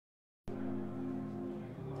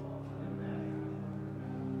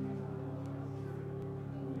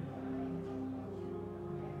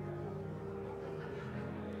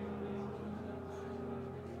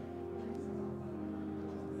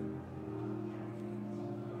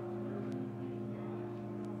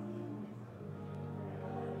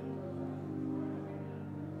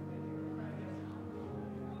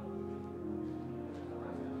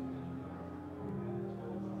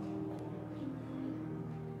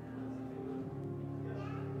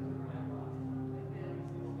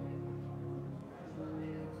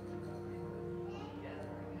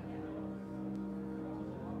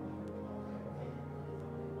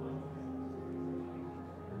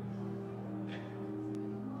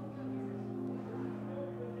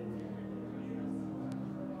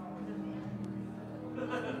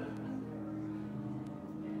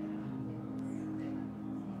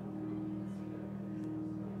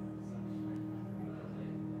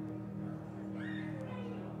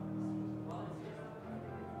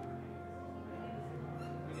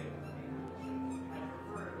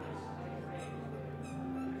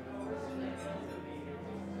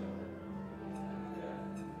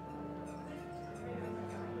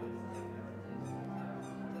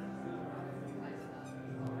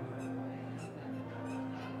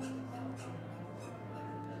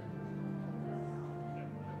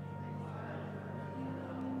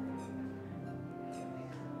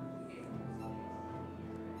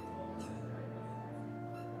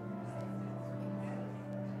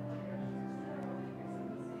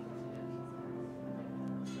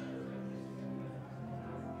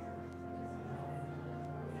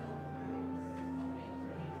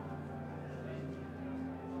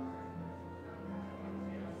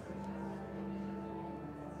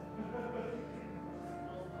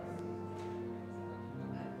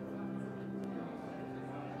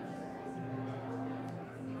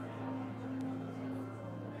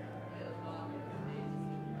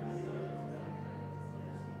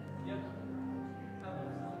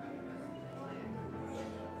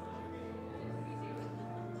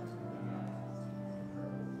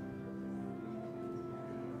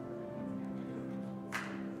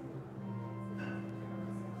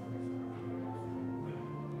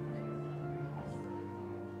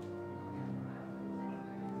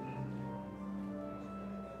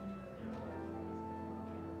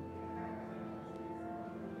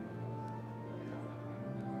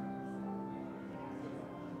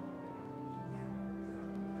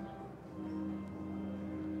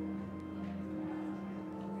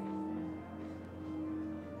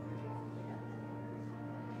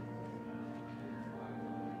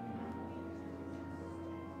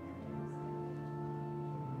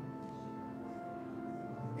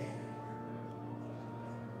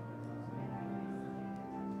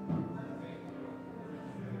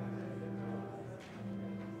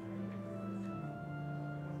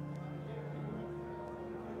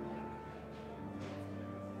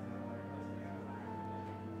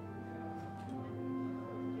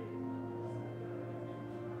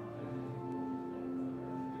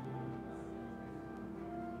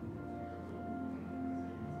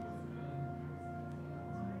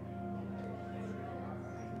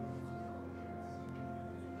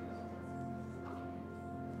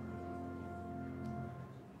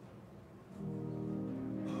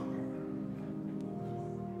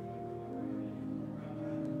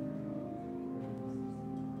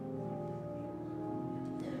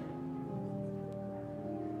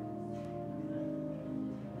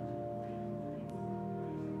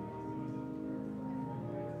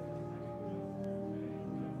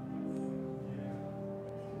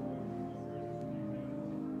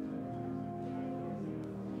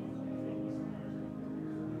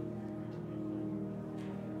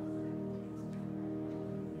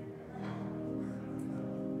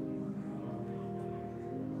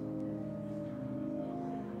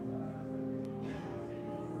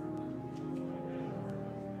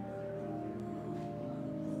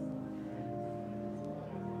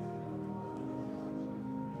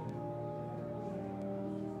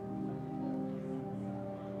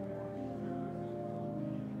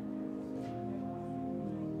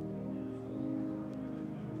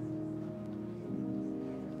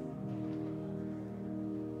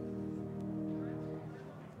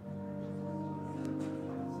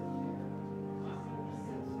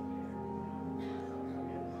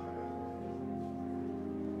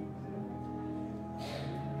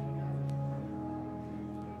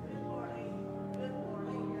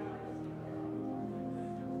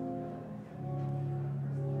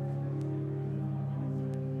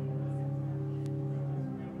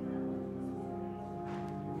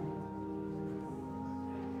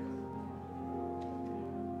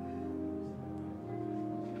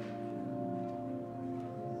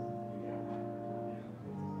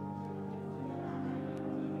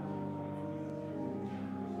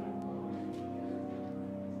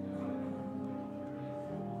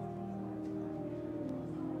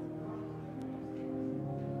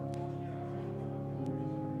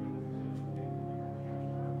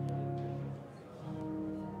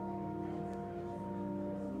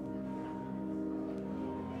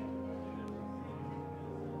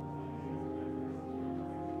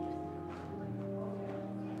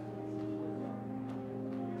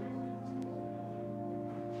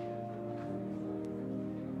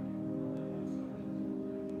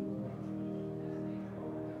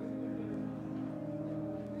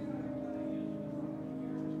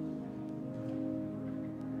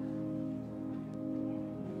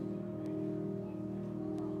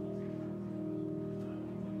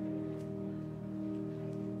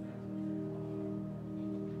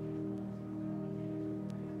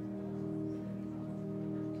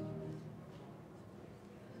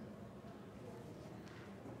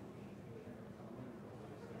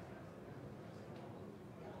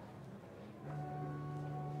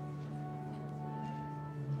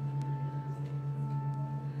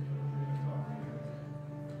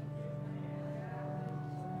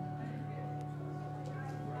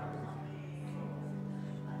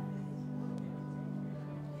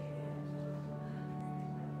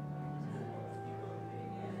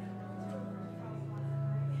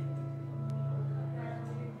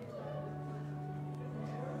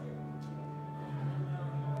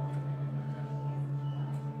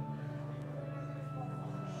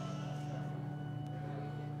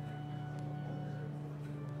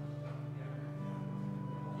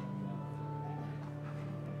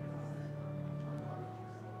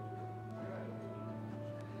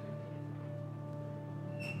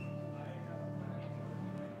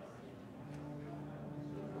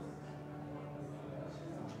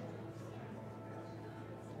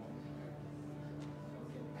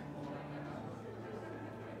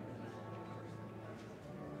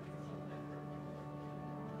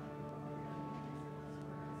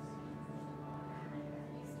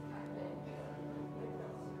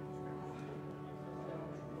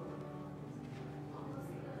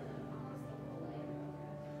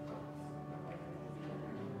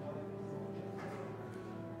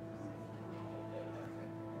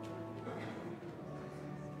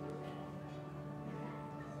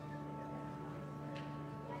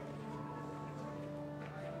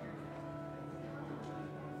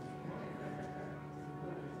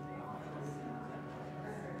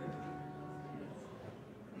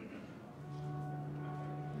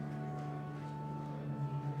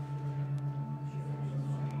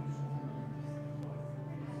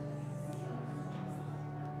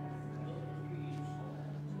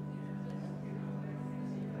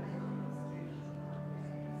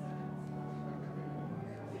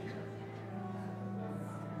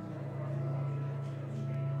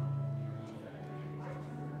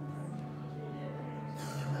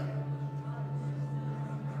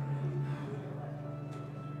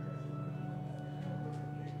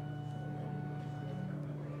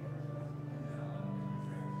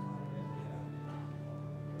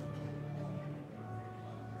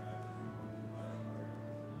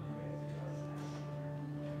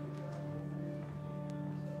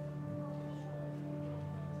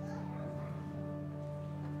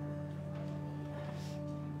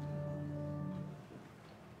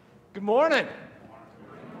Good morning.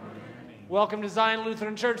 Welcome to Zion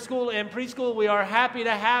Lutheran Church School and Preschool. We are happy to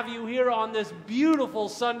have you here on this beautiful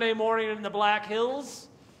Sunday morning in the Black Hills.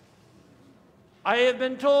 I have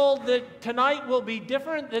been told that tonight will be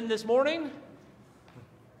different than this morning,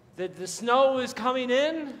 that the snow is coming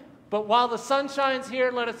in, but while the sun shines here,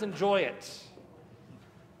 let us enjoy it.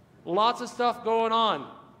 Lots of stuff going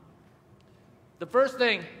on. The first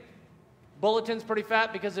thing, bulletin's pretty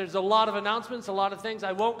fat because there's a lot of announcements, a lot of things.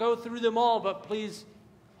 I won't go through them all, but please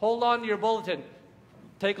hold on to your bulletin.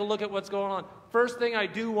 Take a look at what's going on. First thing I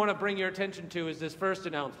do want to bring your attention to is this first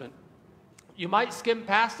announcement. You might skim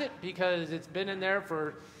past it because it's been in there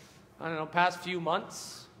for, I don't know, past few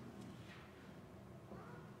months.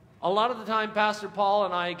 A lot of the time, Pastor Paul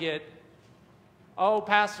and I get, "Oh,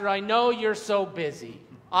 Pastor, I know you're so busy.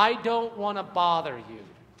 I don't want to bother you.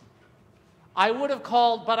 I would have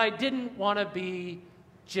called, but I didn't want to be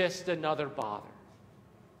just another bother."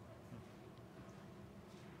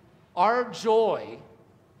 Our joy,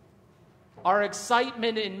 our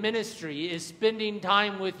excitement in ministry is spending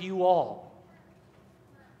time with you all.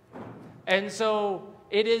 And so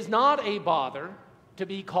it is not a bother to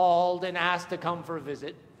be called and asked to come for a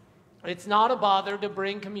visit. It's not a bother to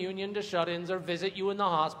bring communion to shut-ins or visit you in the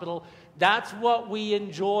hospital. That's what we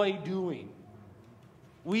enjoy doing.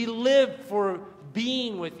 We live for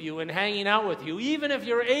being with you and hanging out with you. Even if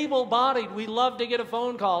you're able-bodied, we love to get a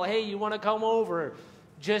phone call. "Hey, you want to come over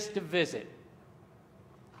just to visit?"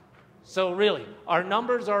 So really, our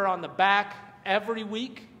numbers are on the back every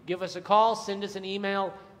week. Give us a call, send us an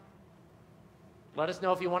email. Let us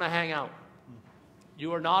know if you want to hang out.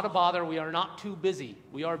 You are not a bother. We are not too busy.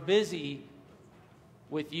 We are busy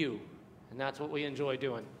with you, and that's what we enjoy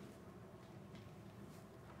doing.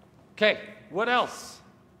 Okay, what else?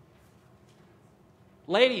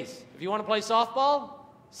 Ladies, if you want to play softball,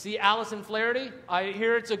 see Allison Flaherty. I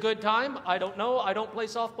hear it's a good time. I don't know. I don't play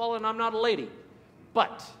softball, and I'm not a lady.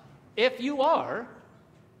 But if you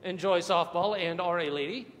enjoy softball and are a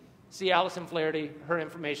lady, see Allison Flaherty. Her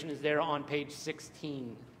information is there on page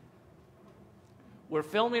 16. We're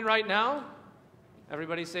filming right now.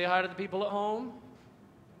 Everybody say hi to the people at home.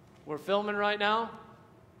 We're filming right now.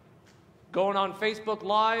 Going on Facebook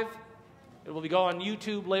Live. It will go on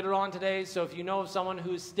YouTube later on today, so if you know of someone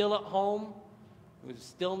who's still at home, who's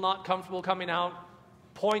still not comfortable coming out,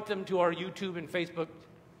 point them to our YouTube and Facebook.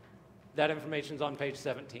 That information's on page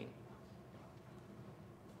 17.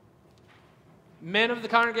 Men of the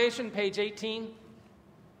congregation, page 18.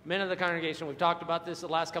 Men of the congregation, we've talked about this the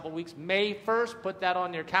last couple of weeks. May 1st, put that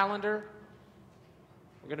on your calendar.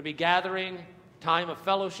 We're going to be gathering, time of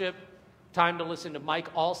fellowship, time to listen to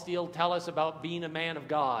Mike Allsteel tell us about being a man of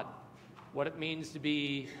God. What it means to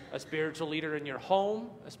be a spiritual leader in your home,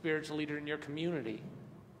 a spiritual leader in your community.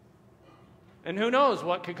 And who knows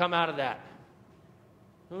what could come out of that?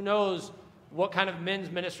 Who knows what kind of men's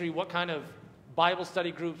ministry, what kind of Bible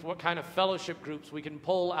study groups, what kind of fellowship groups we can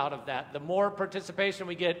pull out of that. The more participation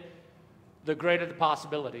we get, the greater the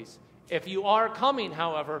possibilities. If you are coming,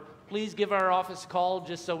 however, please give our office a call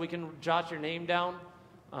just so we can jot your name down.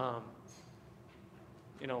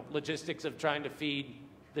 Logistics of trying to feed,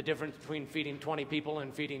 the difference between feeding 20 people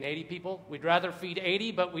and feeding 80 people. We'd rather feed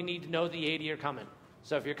 80, but we need to know the 80 are coming.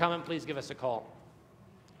 So if you're coming, please give us a call.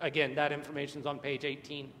 Again, that information's on page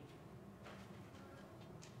 18.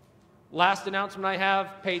 Last announcement I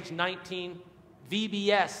have, page 19,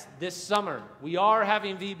 VBS this summer. We are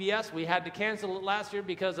having VBS. We had to cancel it last year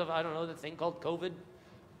because of, I don't know, the thing called COVID.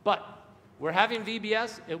 But we're having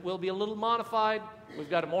VBS. It will be a little modified. We've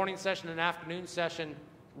got a morning session and an afternoon session.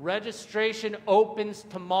 Registration opens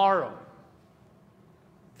tomorrow.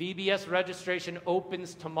 VBS registration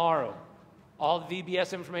opens tomorrow. All the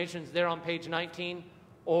VBS information is there on page 19,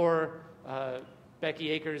 or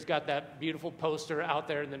Becky Akers got that beautiful poster out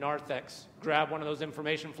there in the narthex. Grab one of those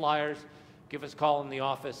information flyers, give us a call in the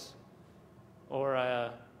office, or,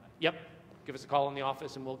 give us a call in the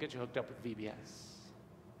office and we'll get you hooked up with VBS.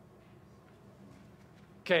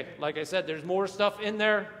 Okay, like I said, there's more stuff in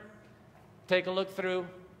there. Take a look through.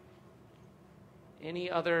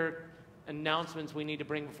 Any other announcements we need to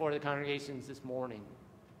bring before the congregations this morning?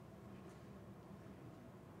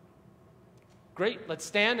 Great. Let's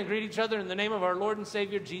stand and greet each other in the name of our Lord and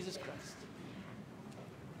Savior, Jesus Christ.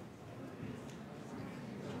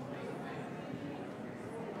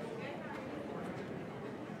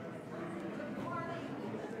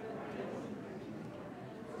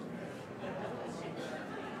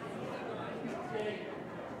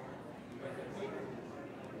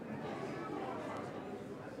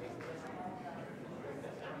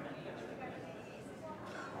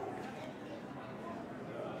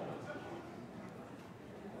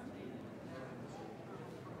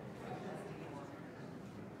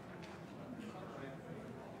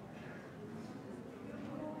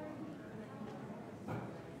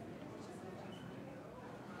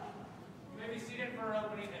 for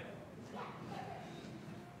opening hymn.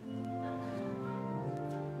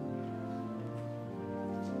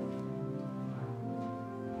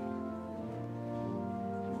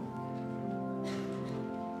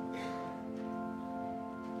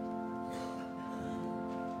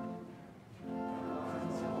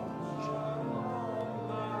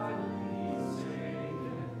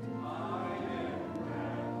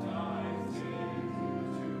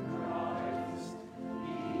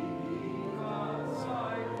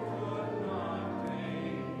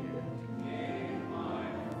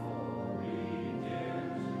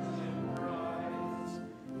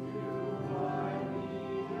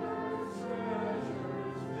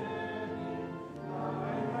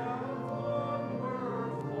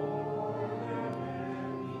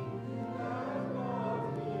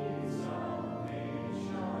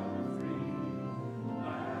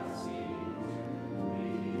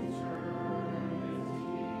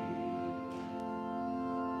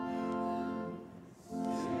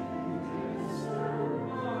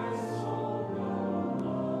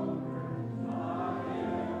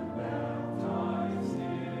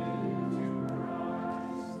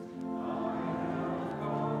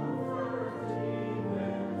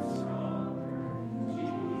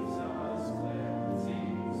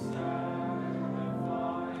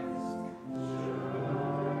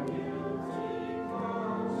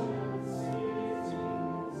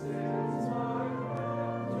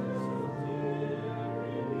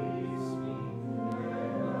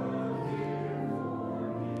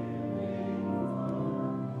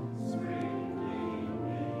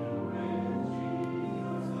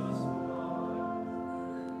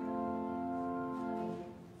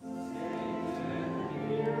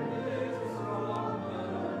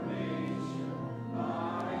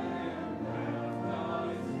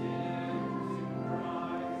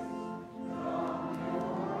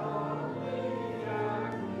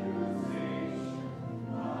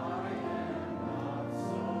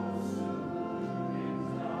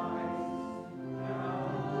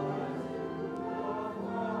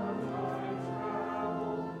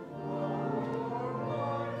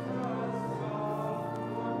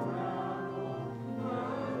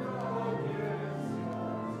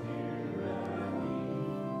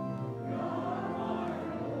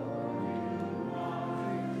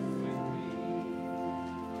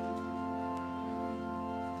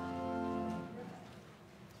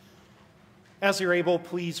 As you're able,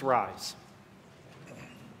 please rise.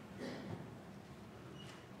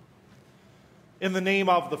 In the name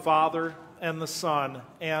of the Father, and the Son,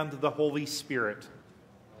 and the Holy Spirit.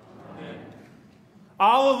 Amen.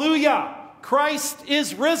 Alleluia! Christ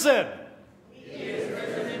is risen! He is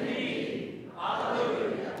risen indeed.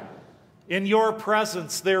 Alleluia! In your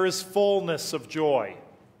presence there is fullness of joy.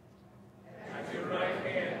 At your right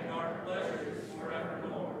hand are pleasures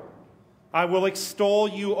forevermore. I will extol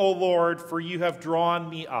you, O Lord, for you have drawn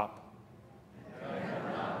me up. I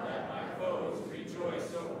have not let my foes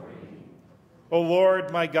rejoice over me. O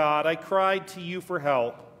Lord, my God, I cried to you for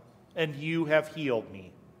help, and you have healed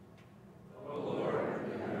me. O Lord,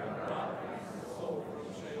 you have brought my soul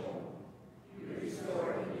from Sheol. You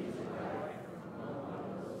restored me to life from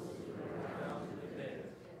among those who were down to the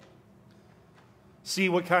pit. See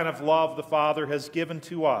what kind of love the Father has given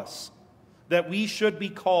to us, that we should be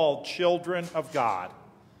called children of God,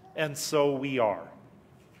 and so we are.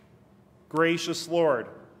 Gracious Lord,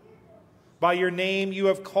 by your name you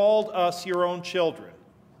have called us your own children,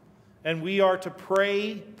 and we are to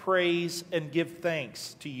pray, praise, and give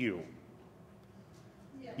thanks to you.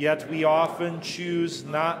 Yet we often choose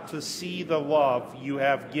not to see the love you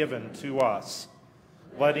have given to us,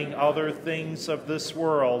 letting other things of this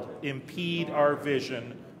world impede our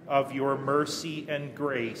vision of your mercy and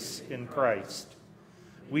grace in Christ.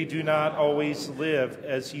 We do not always live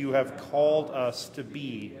as you have called us to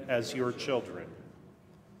be as your children.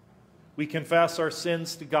 We confess our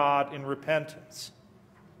sins to God in repentance,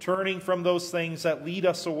 turning from those things that lead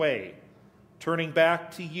us away, turning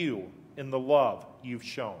back to you in the love you've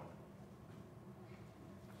shown.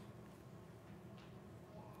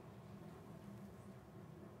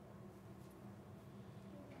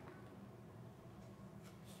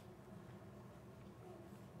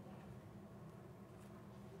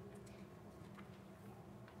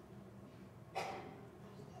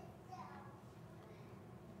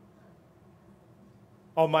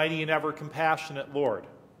 Almighty and ever compassionate Lord,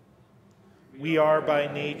 we are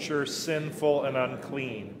by nature sinful and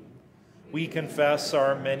unclean. We confess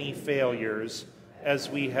our many failures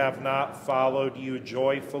as we have not followed you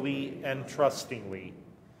joyfully and trustingly.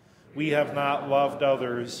 We have not loved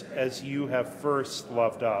others as you have first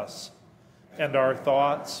loved us. and our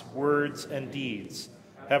thoughts, words, and deeds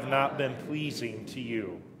have not been pleasing to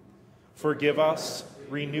you. Forgive us,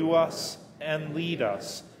 renew us, and lead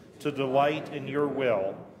us to delight in your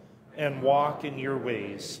will and walk in your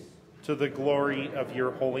ways, to the glory of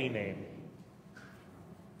your holy name.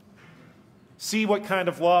 See what kind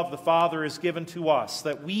of love the Father has given to us,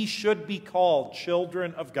 that we should be called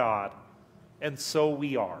children of God, and so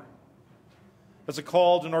we are. As a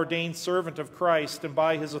called and ordained servant of Christ, and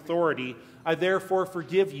by his authority, I therefore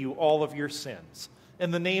forgive you all of your sins,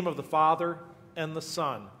 in the name of the Father, and the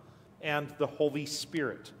Son, and the Holy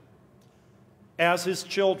Spirit. As his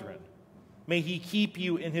children, may he keep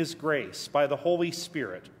you in his grace by the Holy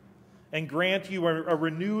Spirit, and grant you a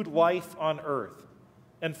renewed life on earth,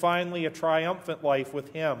 and finally a triumphant life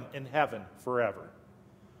with him in heaven forever.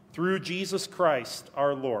 Through Jesus Christ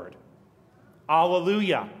our Lord.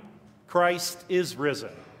 Alleluia! Christ is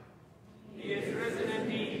risen. He is risen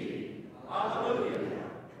indeed. Alleluia.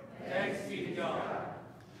 Thanks be to God.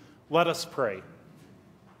 Let us pray.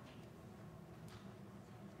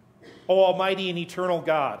 O Almighty and eternal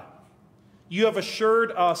God, you have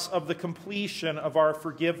assured us of the completion of our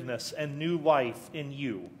forgiveness and new life in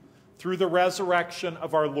you through the resurrection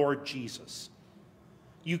of our Lord Jesus.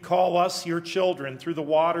 You call us your children through the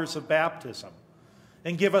waters of baptism,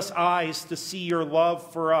 and give us eyes to see your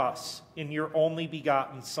love for us in your only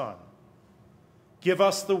begotten Son. Give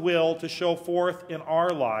us the will to show forth in our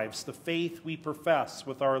lives the faith we profess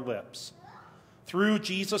with our lips. Through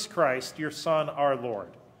Jesus Christ, your Son, our Lord,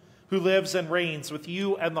 who lives and reigns with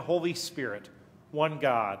you and the Holy Spirit, one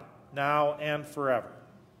God, now and forever.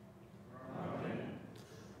 Amen.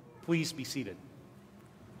 Please be seated.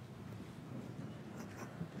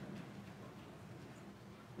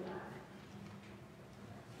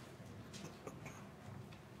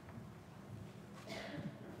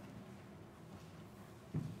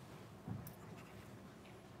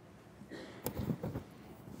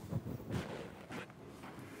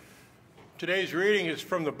 Today's reading is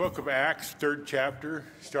from the book of Acts, 3rd chapter,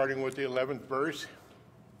 starting with the 11th verse.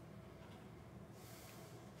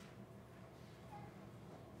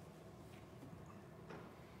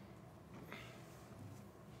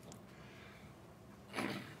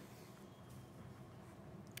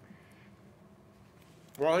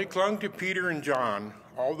 While he clung to Peter and John,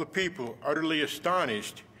 all the people, utterly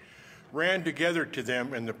astonished, ran together to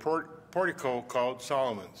them in the portico called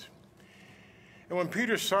Solomon's. And when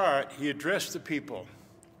Peter saw it, he addressed the people.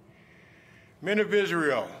 Men of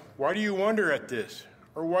Israel, why do you wonder at this?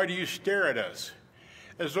 Or why do you stare at us,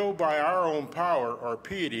 as though by our own power or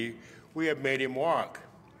piety we have made him walk?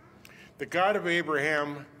 The God of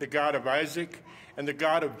Abraham, the God of Isaac, and the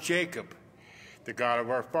God of Jacob, the God of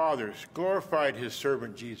our fathers, glorified his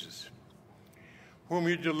servant Jesus, whom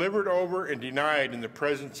you delivered over and denied in the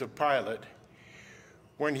presence of Pilate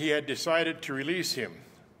when he had decided to release him.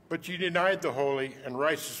 But you denied the Holy and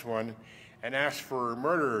Righteous One and asked for a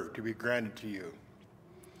murderer to be granted to you.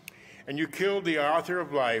 And you killed the author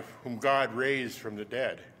of life, whom God raised from the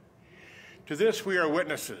dead. To this we are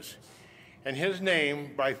witnesses, and his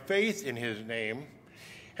name, by faith in his name,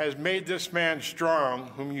 has made this man strong,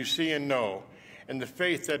 whom you see and know, and the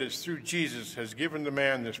faith that is through Jesus has given the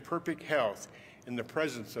man this perfect health in the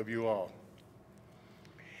presence of you all.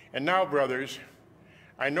 And now, brothers,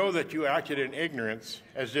 I know that you acted in ignorance,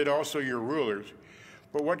 as did also your rulers,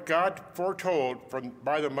 but what God foretold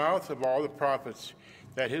by the mouth of all the prophets,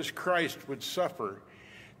 that his Christ would suffer,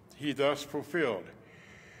 he thus fulfilled.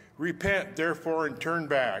 Repent, therefore, and turn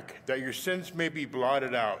back, that your sins may be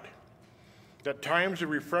blotted out, that times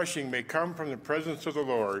of refreshing may come from the presence of the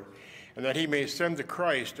Lord, and that he may send the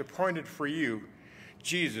Christ appointed for you,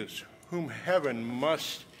 Jesus, whom heaven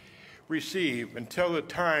must receive until the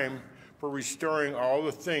time for restoring all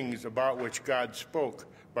the things about which God spoke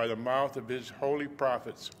by the mouth of his holy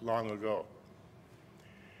prophets long ago.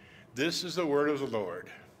 This is the word of the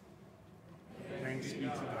Lord. Thanks be to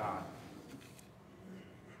God.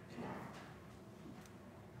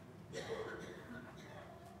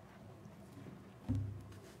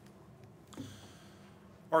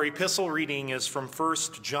 Our epistle reading is from 1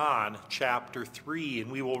 John chapter 3,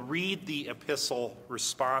 and we will read the epistle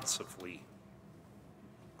responsively.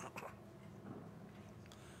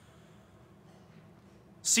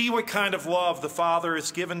 See what kind of love the Father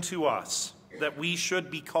has given to us, that we should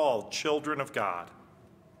be called children of God.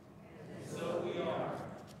 And so we are.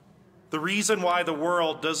 The reason why the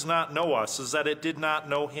world does not know us is that it did not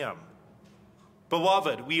know him.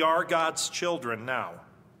 Beloved, we are God's children now.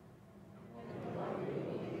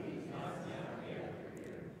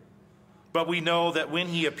 But we know that when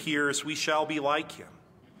he appears, we shall be like him,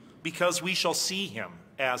 because we shall see him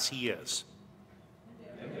as he is.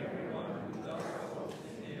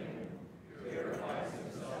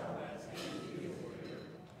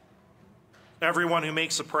 Everyone who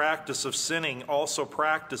makes a practice of sinning also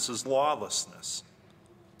practices lawlessness.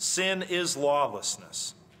 Sin is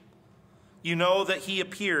lawlessness. You know that he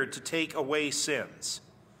appeared to take away sins,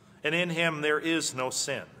 and in him there is no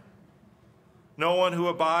sin. No one who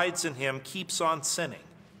abides in him keeps on sinning.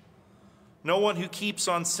 No one who keeps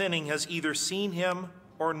on sinning has either seen him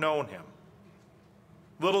or known him.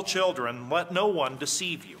 Little children, let no one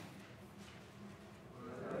deceive you.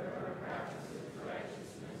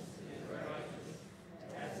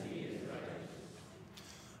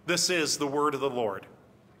 This is the word of the Lord.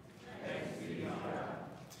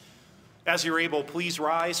 As you're able, please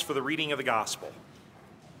rise for the reading of the gospel.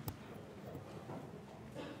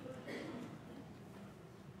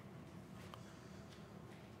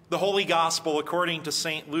 The Holy Gospel according to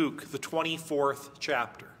St. Luke, the 24th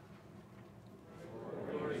chapter.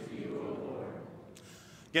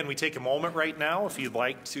 Again, we take a moment right now if you'd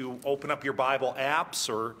like to open up your Bible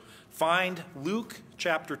apps or find Luke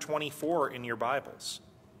chapter 24 in your Bibles.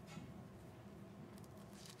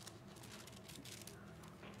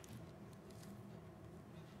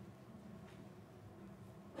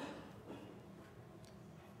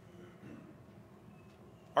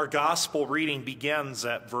 Our gospel reading begins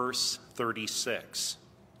at verse 36.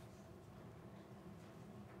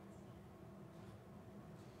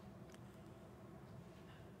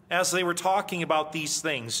 As they were talking about these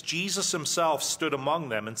things, Jesus himself stood among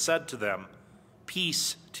them and said to them,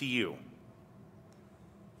 "Peace to you."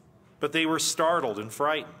 But they were startled and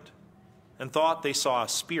frightened and thought they saw a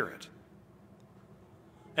spirit.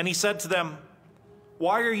 And he said to them,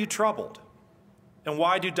 "Why are you troubled? And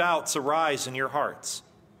why do doubts arise in your hearts?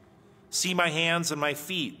 See my hands and my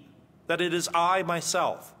feet, that it is I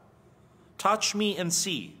myself. Touch me and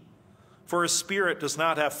see, for a spirit does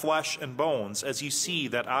not have flesh and bones, as you see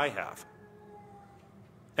that I have."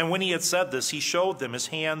 And when he had said this, he showed them his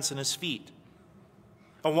hands and his feet.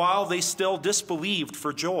 And while they still disbelieved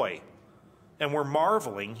for joy and were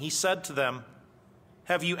marveling, he said to them,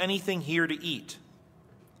 "Have you anything here to eat?"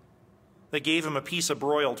 They gave him a piece of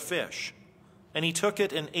broiled fish, and he took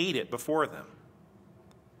it and ate it before them.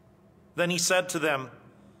 Then he said to them,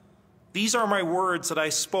 "These are my words that I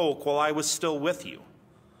spoke while I was still with you,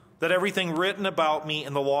 that everything written about me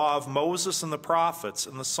in the law of Moses and the prophets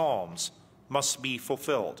and the Psalms must be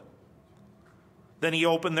fulfilled." Then he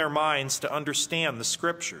opened their minds to understand the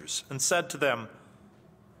scriptures and said to them,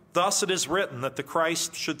 "Thus it is written that the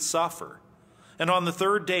Christ should suffer, and on the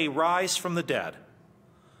third day rise from the dead,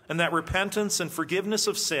 and that repentance and forgiveness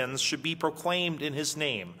of sins should be proclaimed in his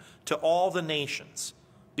name to all the nations,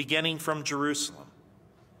 beginning from Jerusalem.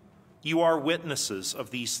 You are witnesses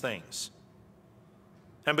of these things.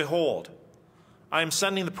 And behold, I am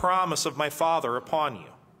sending the promise of my Father upon you.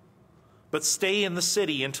 But stay in the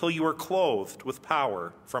city until you are clothed with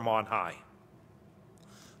power from on high."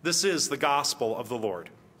 This is the gospel of the Lord.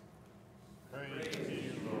 Praise to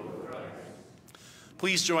you, Lord Christ.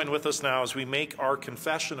 Please join with us now as we make our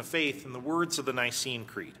confession of faith in the words of the Nicene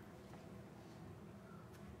Creed.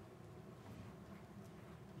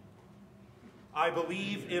 I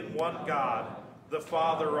believe in one God, the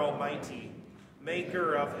Father Almighty,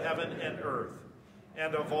 maker of heaven and earth,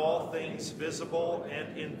 and of all things visible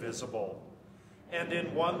and invisible, and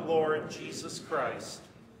in one Lord Jesus Christ,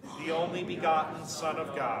 the only begotten Son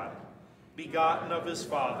of God, begotten of his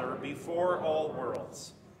Father before all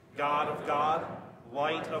worlds, God of God,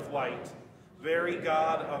 light of light, very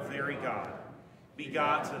God of very God,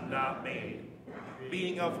 begotten, not made,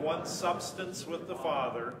 being of one substance with the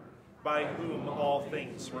Father, by whom all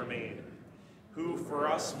things were made, who for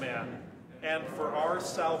us men and for our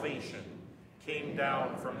salvation came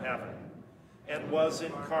down from heaven, and was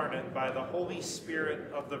incarnate by the Holy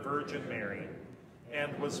Spirit of the Virgin Mary,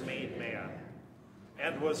 and was made man,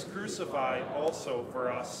 and was crucified also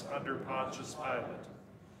for us under Pontius Pilate.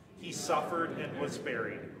 He suffered and was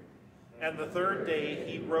buried, and the third day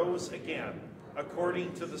he rose again,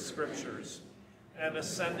 according to the Scriptures, and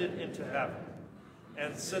ascended into heaven,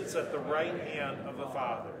 and sits at the right hand of the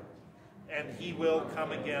Father, and he will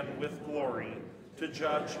come again with glory to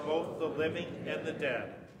judge both the living and the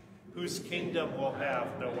dead, whose kingdom will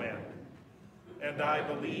have no end. And I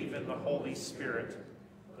believe in the Holy Spirit,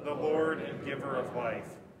 the Lord and giver of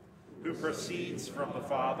life, who proceeds from the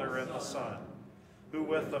Father and the Son, who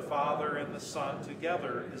with the Father and the Son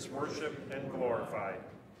together is worshipped and glorified,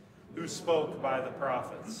 who spoke by the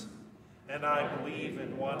prophets. And I believe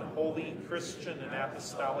in one holy Christian and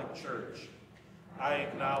apostolic church. I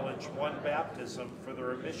acknowledge one baptism for the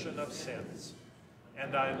remission of sins,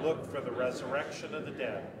 and I look for the resurrection of the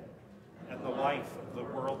dead and the life of the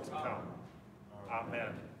world to come.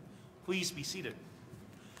 Amen. Please be seated.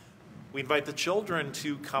 we invite the children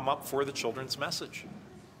to come up for the children's message.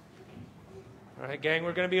 All right, gang,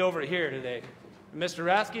 we're going to be over here today. Mr.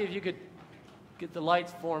 Rasky, if you could get the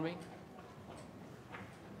lights for me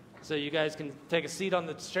so you guys can take a seat on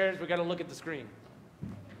the chairs. We got to look at the screen.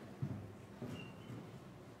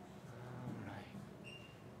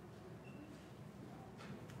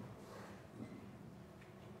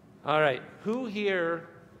 All right, who here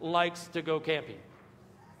likes to go camping?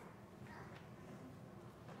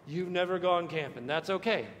 You've never gone camping. That's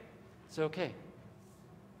okay. It's okay.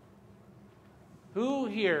 Who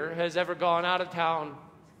here has ever gone out of town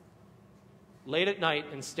late at night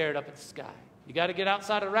and stared up at the sky? You got to get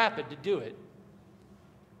outside a rapid to do it.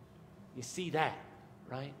 You see that,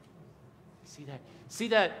 right? You see that? See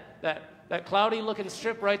that cloudy looking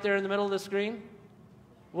strip right there in the middle of the screen?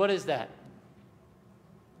 What is that?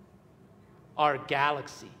 Our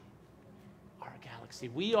galaxy. Our galaxy.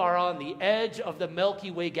 We are on the edge of the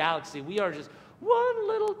Milky Way galaxy. We are just one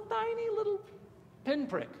little tiny little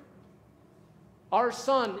pinprick. Our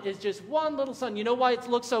sun is just one little sun. You know why it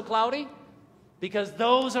looks so cloudy? Because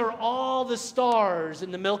those are all the stars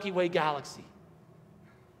in the Milky Way galaxy.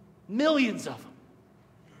 Millions of them.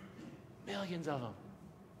 Millions of them.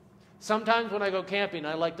 Sometimes when I go camping,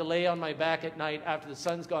 I like to lay on my back at night after the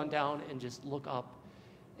sun's gone down and just look up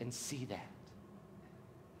and see that.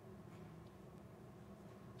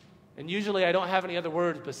 And usually I don't have any other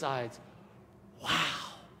words besides, wow.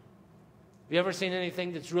 Have you ever seen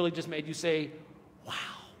anything that's really just made you say, wow?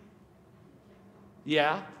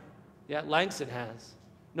 Yeah? Yeah, Langston has.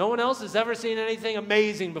 No one else has ever seen anything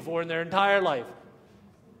amazing before in their entire life.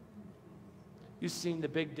 You've seen the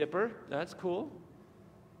Big Dipper. That's cool.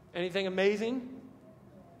 Anything amazing?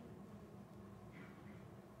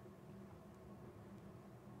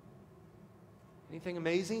 Anything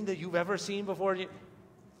amazing that you've ever seen before?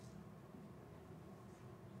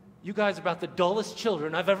 You guys are about the dullest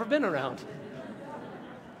children I've ever been around.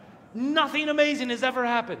 Nothing amazing has ever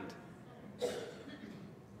happened.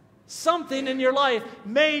 Something in your life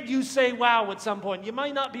made you say wow at some point. You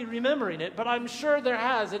might not be remembering it, but I'm sure there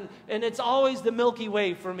has, and it's always the Milky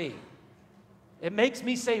Way for me. It makes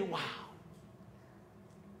me say wow.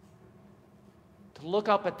 To look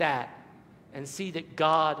up at that and see that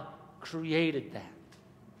God created that.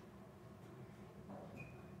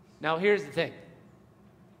 Now here's the thing.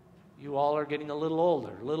 You all are getting a little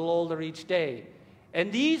older each day.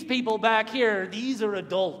 And these people back here, these are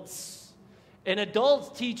adults. And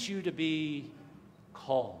adults teach you to be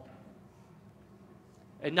calm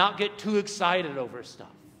and not get too excited over stuff.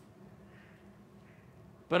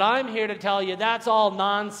 But I'm here to tell you that's all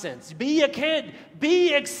nonsense. Be a kid.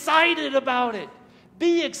 Be excited about it.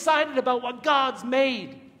 Be excited about what God's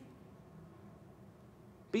made.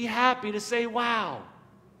 Be happy to say, wow.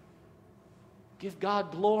 Give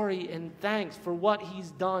God glory and thanks for what He's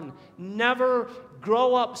done. Never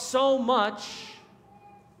grow up so much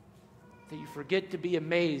that you forget to be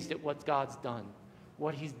amazed at what God's done.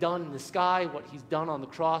 What He's done in the sky, what He's done on the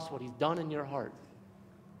cross, what He's done in your heart.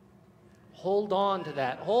 Hold on to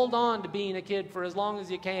that. Hold on to being a kid for as long as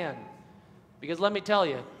you can. Because let me tell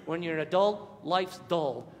you, when you're an adult, life's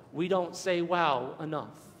dull. We don't say wow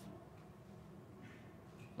enough.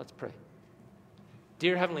 Let's pray.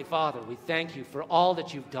 Dear Heavenly Father, we thank you for all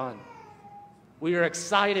that you've done. We are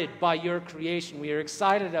excited by your creation. We are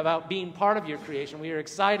excited about being part of your creation. We are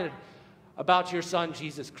excited about your Son,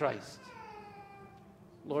 Jesus Christ.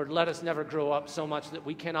 Lord, let us never grow up so much that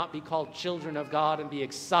we cannot be called children of God and be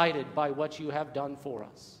excited by what you have done for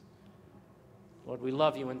us. Lord, we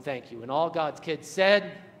love you and thank you. And all God's kids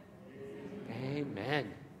said, Amen.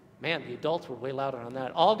 Amen. Man, the adults were way louder on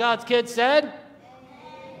that. All God's kids said, Amen.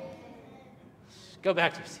 Go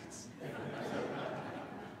back to your seats.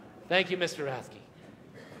 Thank you, Mr. Rasky.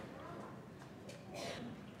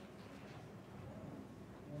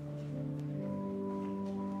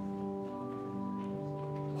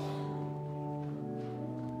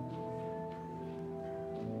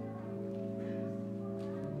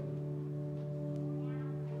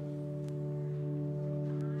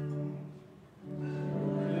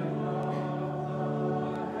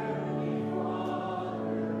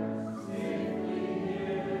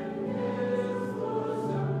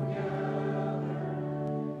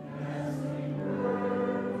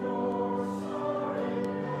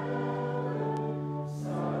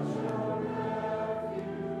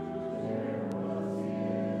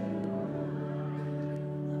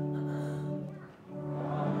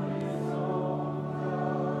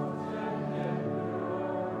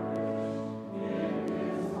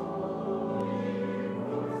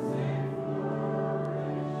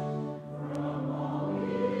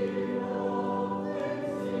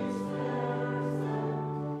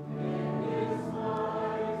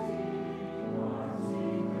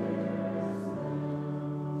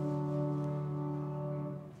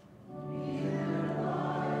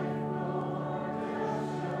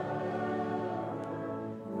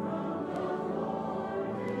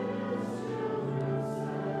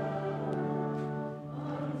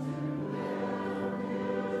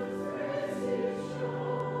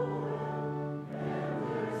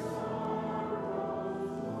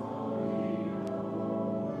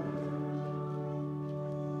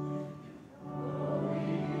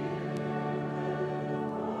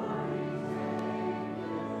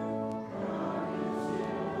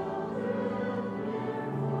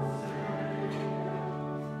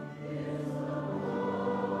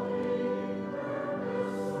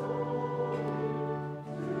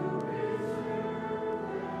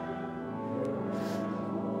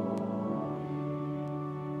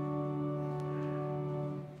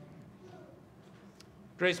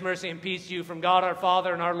 Grace, mercy, and peace to you from God our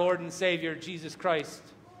Father and our Lord and Savior, Jesus Christ.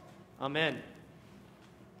 Amen.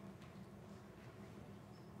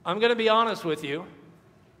 I'm going to be honest with you,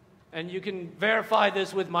 and you can verify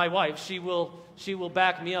this with my wife. She will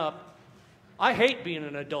back me up. I hate being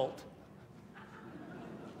an adult.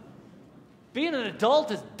 Being an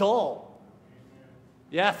adult is dull.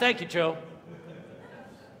 Yeah, thank you, Joe.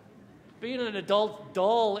 Being an adult's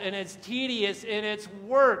dull, and it's tedious, and it's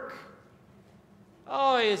work.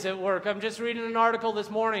 Oh, is it work? I'm just reading an article this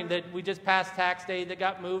morning that we just passed tax day that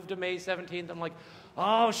got moved to May 17th. I'm like,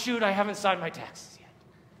 oh, shoot, I haven't signed my taxes yet.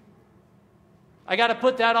 I got to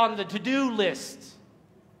put that on the to-do list.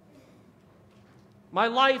 My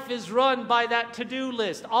life is run by that to-do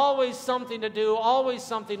list. Always something to do, always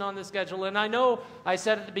something on the schedule. And I know I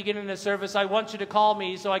said at the beginning of the service, I want you to call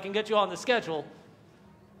me so I can get you on the schedule.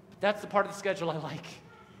 But that's the part of the schedule I like.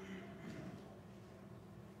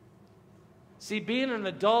 See, being an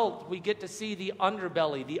adult, we get to see the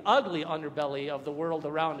underbelly, the ugly underbelly of the world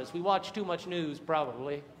around us. We watch too much news,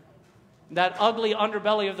 probably. That ugly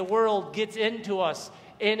underbelly of the world gets into us,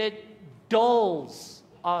 and it dulls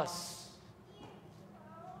us.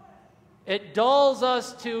 It dulls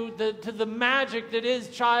us to the magic that is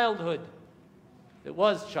childhood. It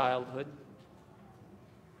was childhood.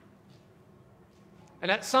 And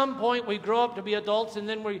at some point, we grow up to be adults, and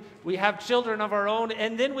then we have children of our own,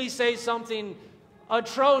 and then we say something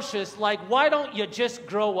atrocious like, why don't you just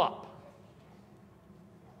grow up?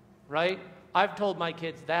 Right? I've told my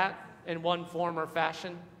kids that in one form or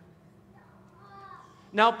fashion.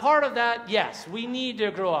 Now, part of that, yes, we need to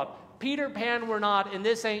grow up. Peter Pan we're not, and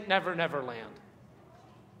this ain't Never Never Land.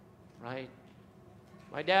 Right?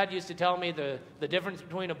 My dad used to tell me the difference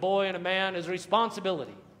between a boy and a man is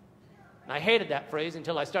responsibility. And I hated that phrase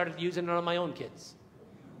until I started using it on my own kids.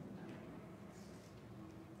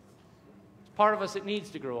 It's part of us that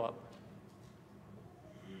needs to grow up.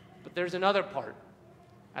 But there's another part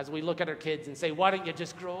as we look at our kids and say, why don't you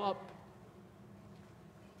just grow up?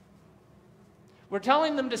 We're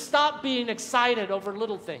telling them to stop being excited over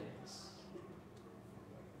little things.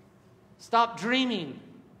 Stop dreaming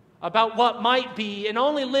about what might be and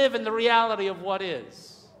only live in the reality of what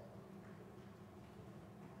is.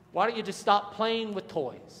 Why don't you just stop playing with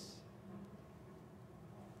toys?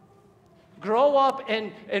 Grow up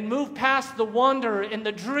and move past the wonder and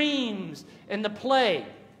the dreams and the play.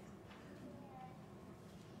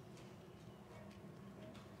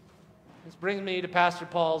 This brings me to Pastor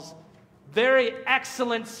Paul's very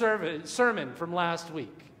excellent sermon from last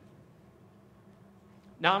week.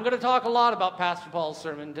 Now, I'm going to talk a lot about Pastor Paul's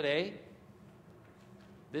sermon today.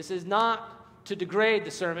 This is not to degrade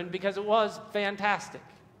the sermon because it was fantastic.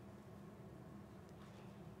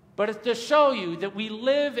 But it's to show you that we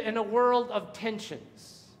live in a world of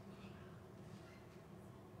tensions.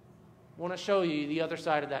 I want to show you the other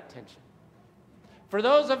side of that tension. For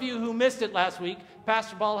those of you who missed it last week,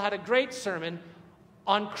 Pastor Paul had a great sermon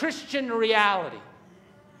on Christian reality.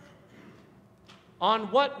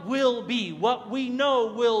 On what will be, what we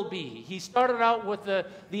know will be. He started out with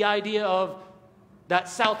the idea of that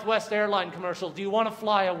Southwest airline commercial, do you want to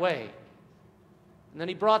fly away? And then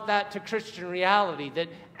he brought that to Christian reality, that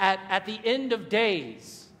at the end of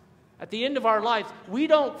days, at the end of our lives, we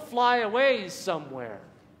don't fly away somewhere.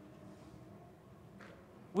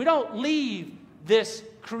 We don't leave this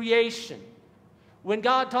creation. When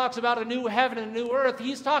God talks about a new heaven and a new earth,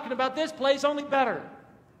 he's talking about this place only better.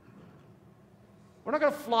 We're not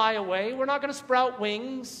going to fly away. We're not going to sprout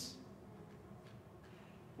wings.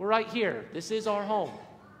 We're right here. This is our home.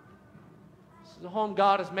 This is the home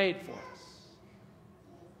God has made for us.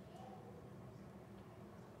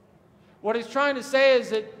 What he's trying to say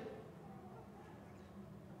is that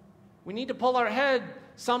we need to pull our head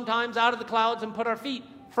sometimes out of the clouds and put our feet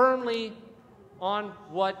firmly on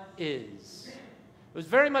what is. It was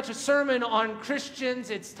very much a sermon on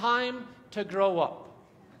Christians. It's time to grow up.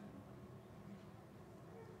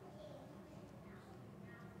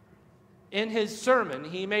 In his sermon,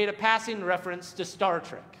 he made a passing reference to Star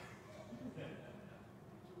Trek.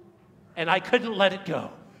 And I couldn't let it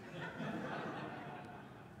go.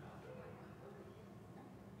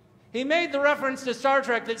 He made the reference to Star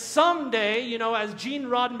Trek that someday, as Gene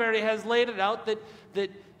Roddenberry has laid it out,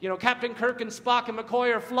 that Captain Kirk and Spock and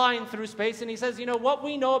McCoy are flying through space, and he says, what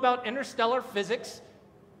we know about interstellar physics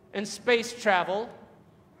and space travel,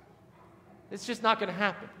 it's just not going to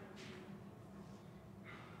happen.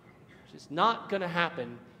 It's just not going to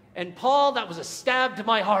happen. And Paul, that was a stab to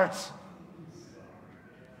my heart.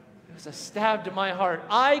 It was a stab to my heart.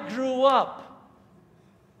 I grew up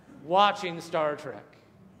watching Star Trek.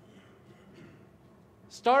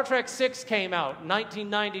 Star Trek VI came out in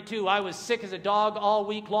 1992. I was sick as a dog all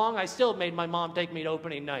week long. I still made my mom take me to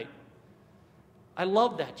opening night. I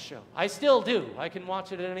love that show. I still do. I can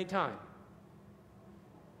watch it at any time.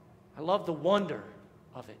 I love the wonder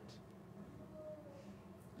of it.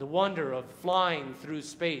 The wonder of flying through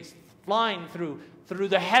space, flying through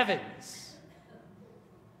the heavens.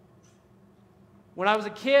 When I was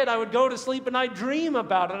a kid, I would go to sleep and I'd dream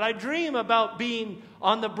about it. I'd dream about being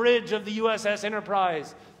on the bridge of the USS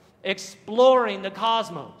Enterprise, exploring the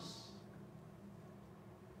cosmos.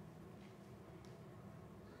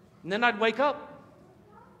 And then I'd wake up,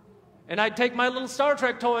 and I'd take my little Star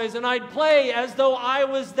Trek toys, and I'd play as though I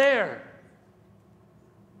was there.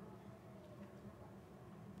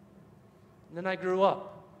 And then I grew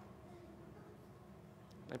up.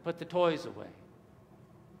 I put the toys away.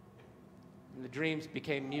 And the dreams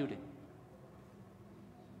became muted.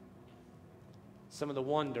 Some of the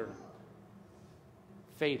wonder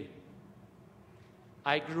faded.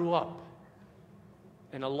 I grew up,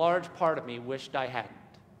 and a large part of me wished I hadn't.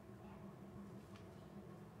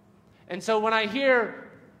 And so when I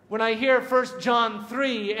hear 1 John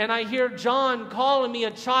 3 and I hear John calling me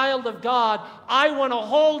a child of God, I want to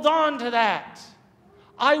hold on to that.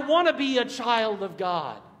 I want to be a child of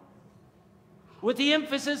God, with the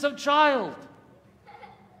emphasis of child.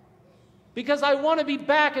 Because I want to be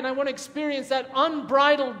back and I want to experience that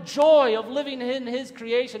unbridled joy of living in His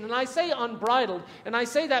creation. And I say unbridled, and I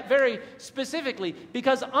say that very specifically,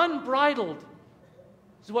 because unbridled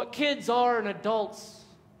is what kids are and adults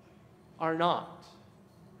are not.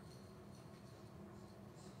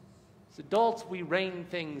 As adults, we rein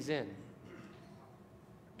things in.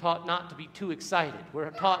 Taught not to be too excited.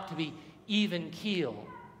 We're taught to be even keel.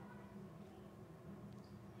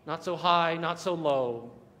 Not so high, not so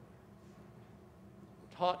low.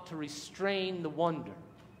 Taught to restrain the wonder.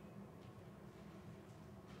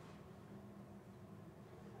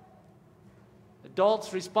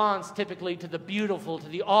 Adults' response typically to the beautiful, to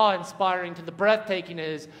the awe-inspiring, to the breathtaking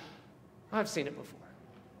is, I've seen it before.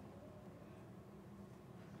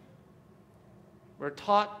 We're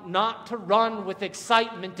taught not to run with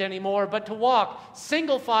excitement anymore, but to walk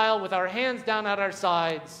single file with our hands down at our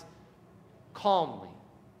sides, calmly.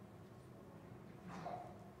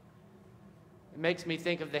 It makes me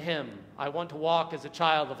think of the hymn, I want to walk as a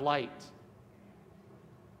child of light.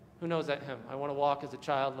 Who knows that hymn? I want to walk as a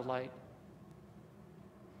child of light.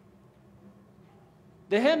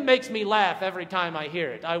 The hymn makes me laugh every time I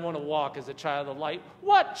hear it. I want to walk as a child of light.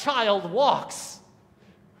 What child walks?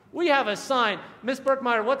 We have a sign. Miss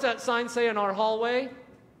Berkmeyer, what's that sign say in our hallway?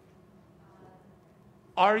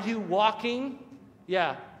 Are you walking?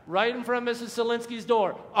 Yeah, right in front of Mrs. Zielinski's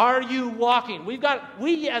door. Are you walking?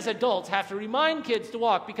 We as adults have to remind kids to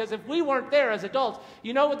walk, because if we weren't there as adults,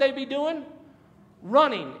 you know what they'd be doing?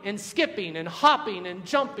 Running and skipping and hopping and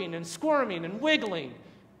jumping and squirming and wiggling.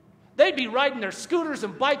 They'd be riding their scooters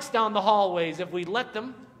and bikes down the hallways if we'd let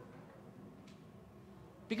them.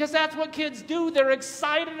 Because that's what kids do. They're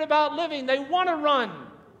excited about living. They want to run.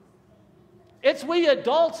 It's we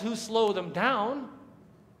adults who slow them down.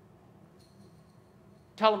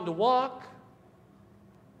 Tell them to walk.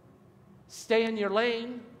 Stay in your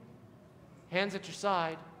lane. Hands at your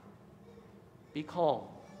side. Be calm.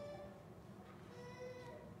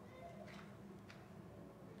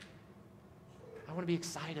 I want to be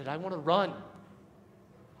excited. I want to run.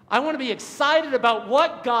 I want to be excited about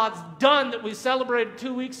what God's done that we celebrated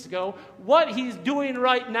 2 weeks ago, what He's doing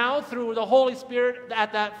right now through the Holy Spirit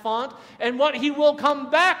at that font, and what He will come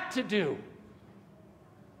back to do.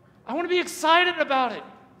 I want to be excited about it.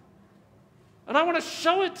 And I want to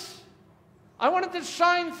show it. I want it to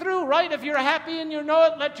shine through, right? If you're happy and you know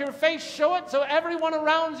it, let your face show it so everyone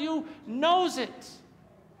around you knows it.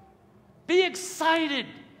 Be excited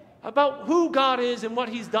about who God is and what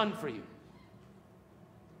He's done for you.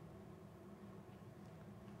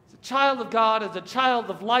 As a child of God, as a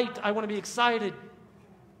child of light, I want to be excited.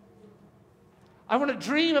 I want to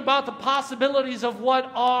dream about the possibilities of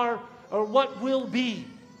what are or what will be.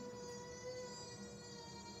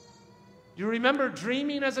 Do you remember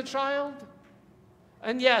dreaming as a child?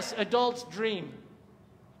 And yes, adults dream.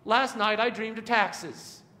 Last night I dreamed of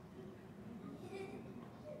taxes.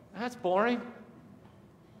 That's boring.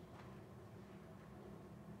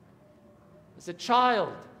 As a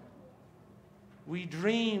child, we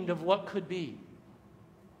dreamed of what could be.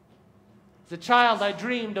 As a child, I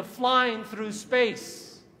dreamed of flying through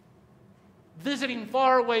space, visiting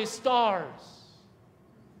faraway stars,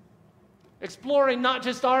 exploring not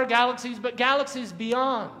just our galaxies, but galaxies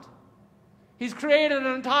beyond. He's created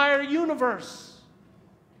an entire universe.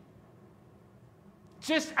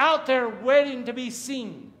 just out there waiting to be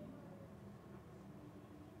seen.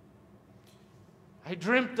 I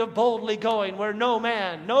dreamt of boldly going where no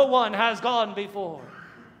one has gone before.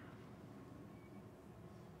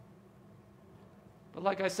 But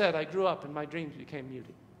like I said, I grew up and my dreams became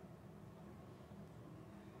muted.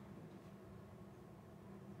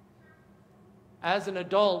 As an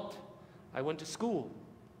adult, I went to school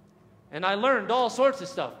and I learned all sorts of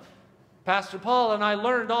stuff. Pastor Paul and I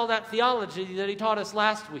learned all that theology that he taught us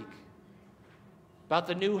last week about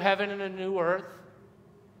the new heaven and a new earth.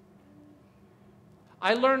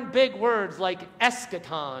 I learned big words like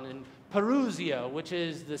eschaton and parousia, which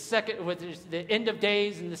is the end of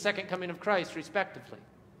days and the second coming of Christ, respectively.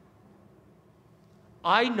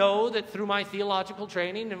 I know that through my theological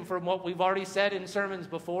training and from what we've already said in sermons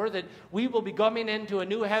before, that we will be coming into a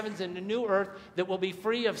new heavens and a new earth that will be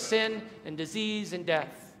free of sin and disease and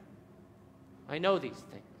death. I know these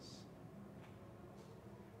things.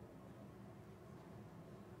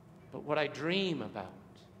 But what I dream about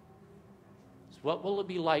is what will it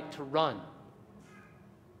be like to run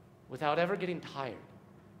without ever getting tired?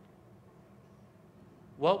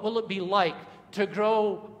 What will it be like to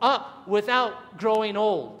grow up without growing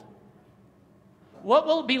old? What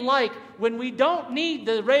will it be like when we don't need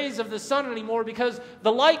the rays of the sun anymore because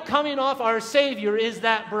the light coming off our Savior is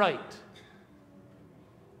that bright?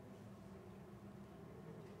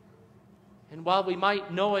 And while we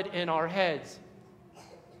might know it in our heads,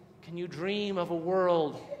 can you dream of a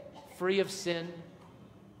world free of sin,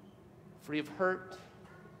 free of hurt,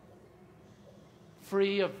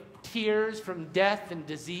 free of tears from death and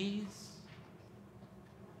disease?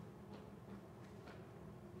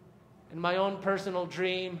 In my own personal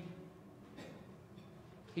dream,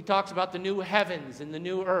 he talks about the new heavens and the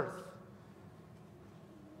new earth.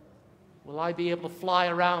 Will I be able to fly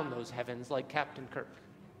around those heavens like Captain Kirk?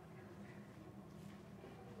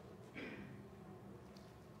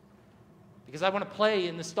 Because I want to play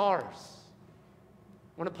in the stars.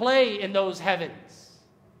 I want to play in those heavens.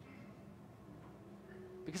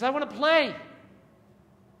 Because I want to play.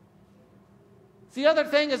 It's the other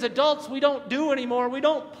thing, as adults, we don't do anymore. We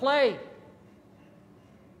don't play.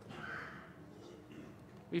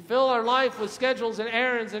 We fill our life with schedules and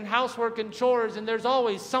errands and housework and chores, and there's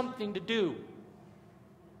always something to do.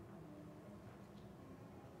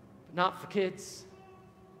 But not for kids.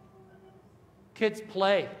 Kids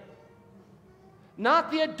play.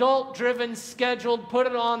 Not the adult-driven, scheduled, put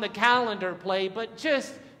it on the calendar play, but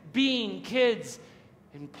just being kids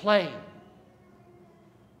and playing.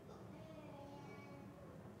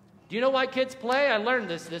 Do you know why kids play? I learned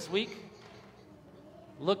this week.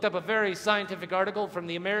 Looked up a very scientific article from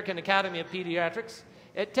the American Academy of Pediatrics.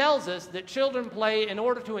 It tells us that children play in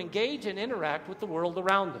order to engage and interact with the world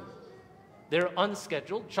around them. Their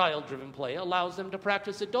unscheduled, child-driven play allows them to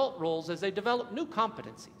practice adult roles as they develop new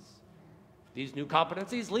competencies. These new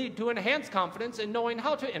competencies lead to enhanced confidence in knowing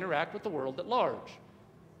how to interact with the world at large.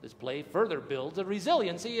 This play further builds a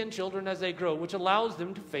resiliency in children as they grow, which allows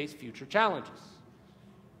them to face future challenges.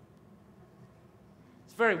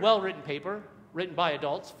 It's a very well-written paper, written by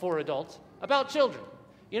adults, for adults, about children.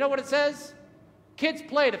 You know what it says? Kids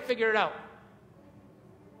play to figure it out.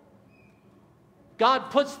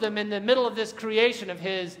 God puts them in the middle of this creation of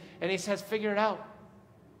His, and He says, figure it out.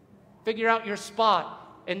 Figure out your spot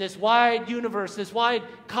in this wide universe, this wide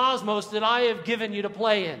cosmos that I have given you to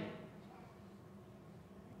play in.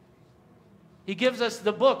 He gives us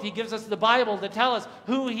the book. He gives us the Bible to tell us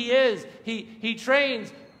who He is. He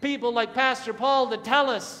trains people like Pastor Paul to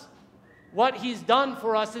tell us what He's done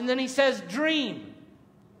for us. And then He says, dream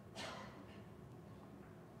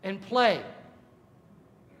and play.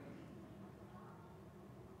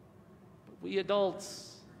 But we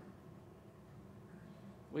adults,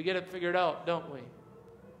 we get it figured out, don't we?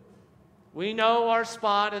 We know our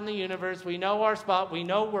spot in the universe. We know our spot. We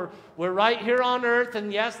know we're right here on earth.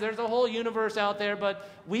 And yes, there's a whole universe out there, but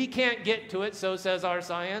we can't get to it, so says our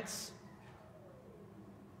science.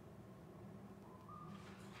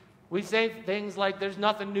 We say things like there's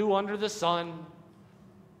nothing new under the sun.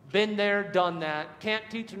 Been there, done that. Can't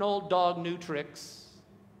teach an old dog new tricks.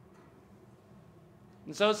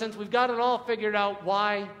 And so since we've got it all figured out,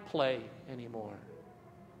 why play anymore?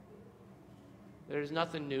 There's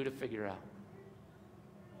nothing new to figure out.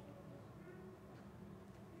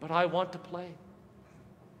 But I want to play.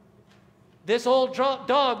 This old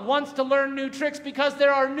dog wants to learn new tricks because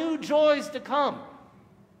there are new joys to come.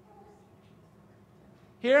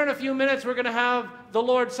 Here in a few minutes, we're going to have the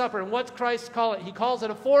Lord's Supper. And what's Christ call it? He calls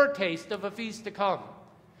it a foretaste of a feast to come.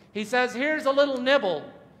 He says, here's a little nibble.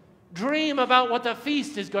 Dream about what the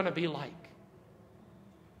feast is going to be like.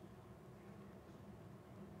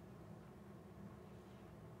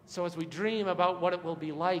 So as we dream about what it will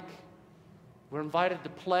be like, we're invited to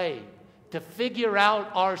play, to figure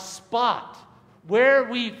out our spot, where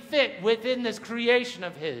we fit within this creation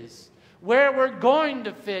of His, where we're going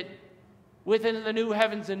to fit within the new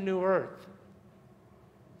heavens and new earth.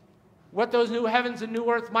 What those new heavens and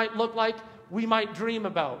new earth might look like, we might dream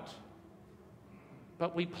about.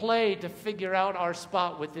 But we play to figure out our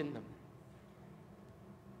spot within them.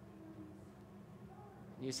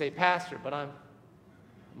 You say, Pastor, but I'm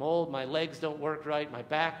old, my legs don't work right, my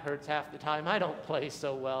back hurts half the time, I don't play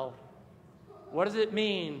so well. What does it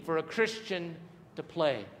mean for a Christian to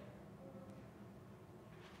play?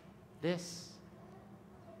 This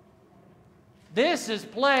is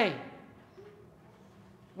play.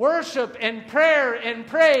 Worship and prayer and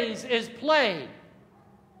praise is play.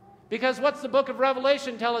 Because what's the book of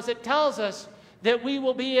Revelation tell us? It tells us that we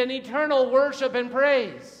will be in eternal worship and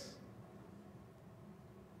praise.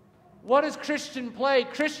 What is Christian play?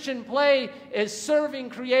 Christian play is serving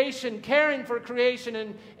creation, caring for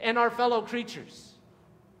creation and our fellow creatures.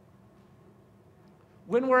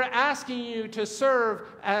 When we're asking you to serve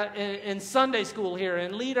in Sunday school here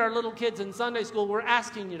and lead our little kids in Sunday school, we're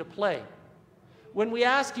asking you to play. When we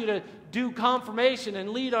ask you to do confirmation and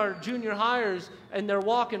lead our junior hires in their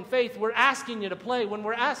walk in faith, we're asking you to play. When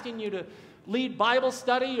we're asking you to lead Bible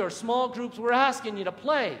study or small groups, we're asking you to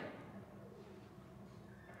play.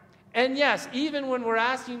 And yes, even when we're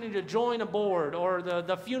asking you to join a board or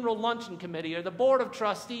the funeral luncheon committee or the board of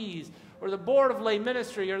trustees or the board of lay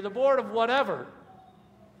ministry or the board of whatever,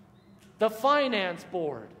 the finance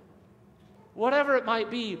board, whatever it might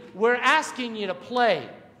be, we're asking you to play.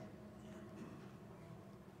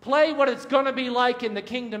 Play what it's going to be like in the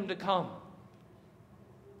kingdom to come.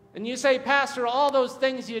 And you say, Pastor, all those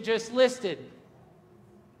things you just listed,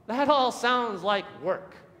 that all sounds like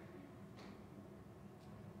work.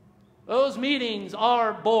 Those meetings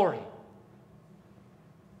are boring.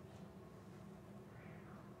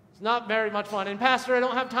 It's not very much fun. And Pastor, I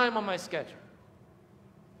don't have time on my schedule.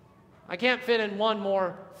 I can't fit in one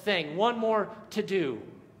more thing, one more to do.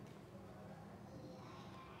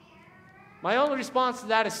 My only response to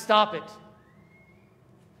that is stop it.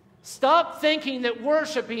 Stop thinking that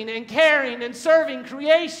worshiping and caring and serving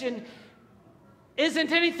creation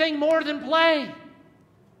isn't anything more than play.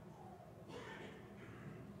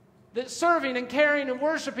 That serving and caring and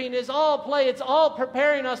worshiping is all play. It's all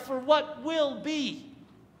preparing us for what will be.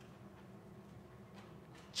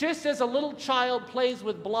 Just as a little child plays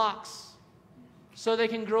with blocks so they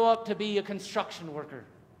can grow up to be a construction worker.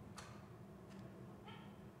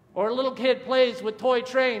 Or a little kid plays with toy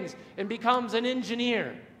trains and becomes an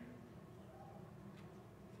engineer.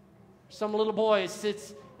 Some little boy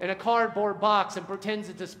sits in a cardboard box and pretends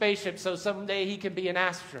it's a spaceship so someday he can be an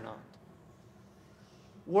astronaut.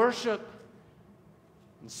 Worship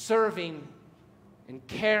and serving and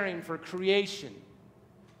caring for creation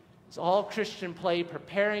is all Christian play,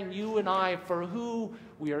 preparing you and I for who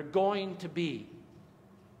we are going to be.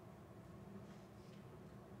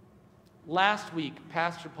 Last week,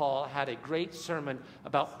 Pastor Paul had a great sermon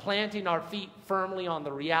about planting our feet firmly on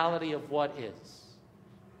the reality of what is,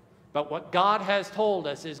 but what God has told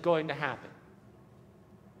us is going to happen.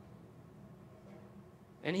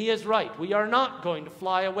 And he is right. We are not going to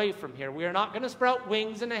fly away from here. We are not going to sprout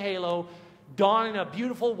wings in a halo, donning a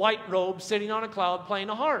beautiful white robe, sitting on a cloud, playing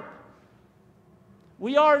a harp.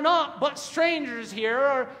 We are not but strangers here.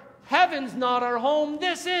 Our heaven's not our home.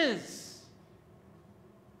 This is.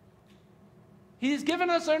 He's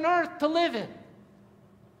given us an earth to live in.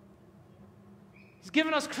 He's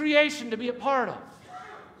given us creation to be a part of.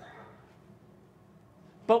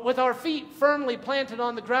 But with our feet firmly planted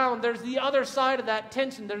on the ground, there's the other side of that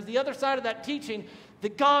tension. There's the other side of that teaching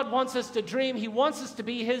that God wants us to dream. He wants us to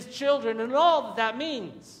be His children and all that that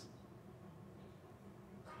means.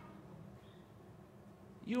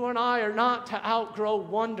 You and I are not to outgrow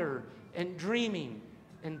wonder and dreaming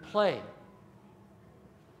and play.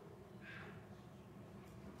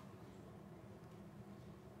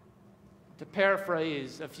 To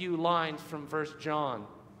paraphrase a few lines from 1 John.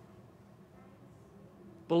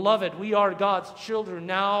 Beloved, we are God's children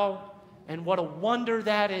now, and what a wonder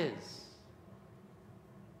that is.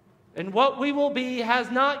 And what we will be has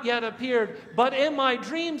not yet appeared, but in my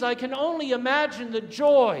dreams I can only imagine the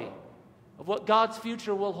joy of what God's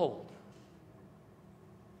future will hold.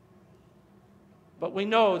 But we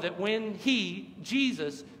know that when He,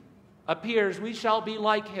 Jesus, appears, we shall be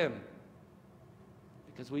like Him,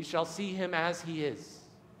 because we shall see Him as He is.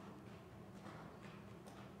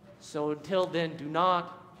 So until then, do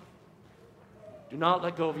not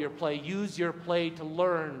let go of your play. Use your play to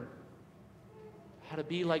learn how to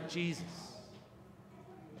be like Jesus.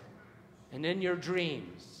 And in your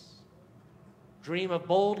dreams, dream of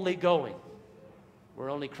boldly going where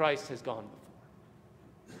only Christ has gone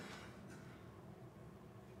before.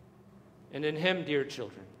 And in him, dear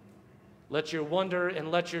children, let your wonder and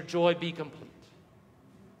let your joy be complete.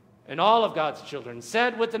 And all of God's children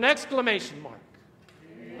said with an exclamation mark,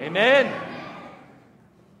 Amen. Amen.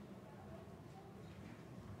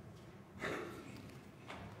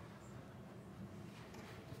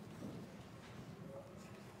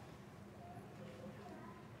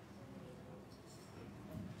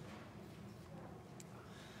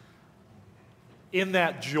 In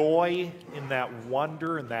that joy, in that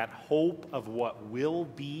wonder, in that hope of what will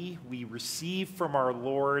be, we receive from our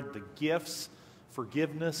Lord the gifts,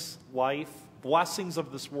 forgiveness, life, blessings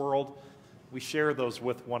of this world. We share those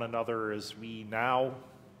with one another as we now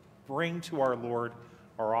bring to our Lord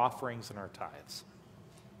our offerings and our tithes.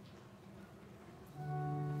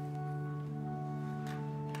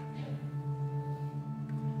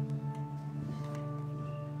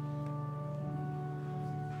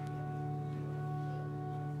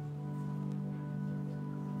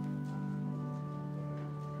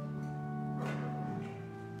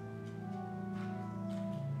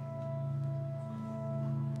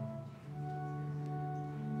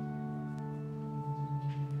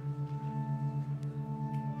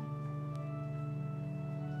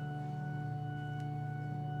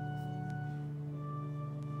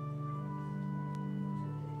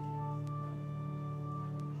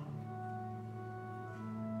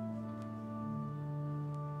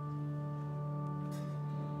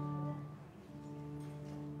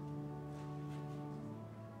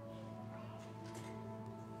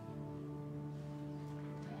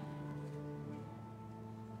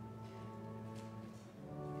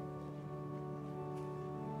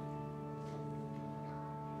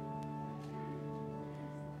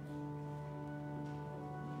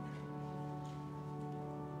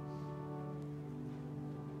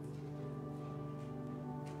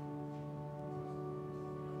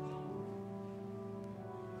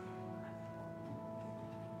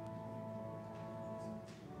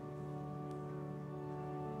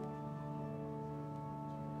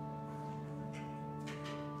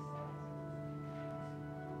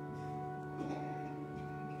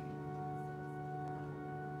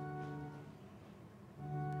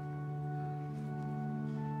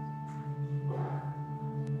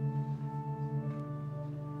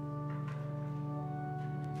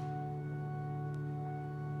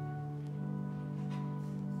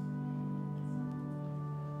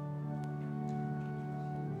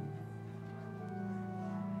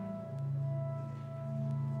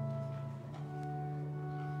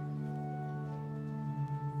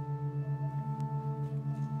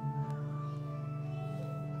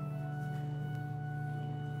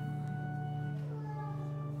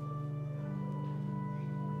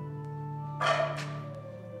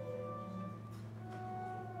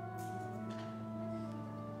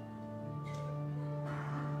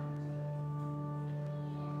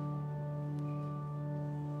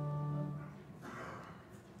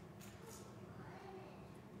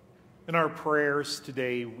 In our prayers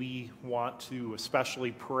today, we want to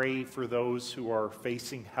especially pray for those who are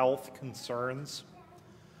facing health concerns.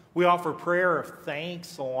 We offer prayer of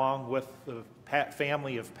thanks along with the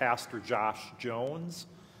family of Pastor Josh Jones.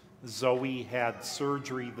 Zoe had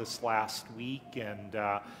surgery this last week, and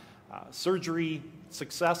surgery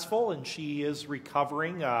successful, and she is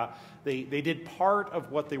recovering. They did part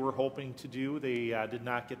of what they were hoping to do. They did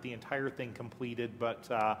not get the entire thing completed, but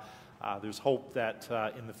there's hope that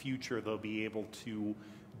in the future they'll be able to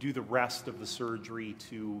do the rest of the surgery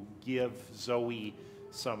to give Zoe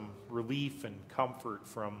some relief and comfort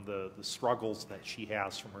from the struggles that she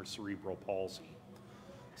has from her cerebral palsy.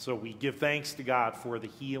 So we give thanks to God for the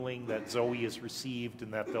healing that Zoe has received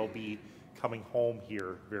and that they'll be coming home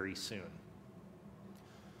here very soon.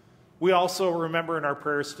 We also remember in our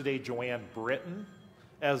prayers today Joanne Britton,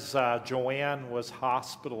 as Joanne was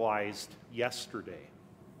hospitalized yesterday.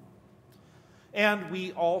 And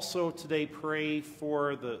we also today pray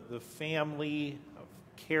for the family of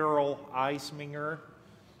Carol Eisminger,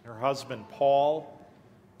 her husband Paul,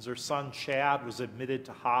 as her son Chad was admitted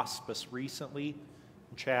to hospice recently.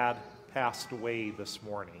 Chad passed away this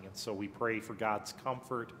morning, and so we pray for God's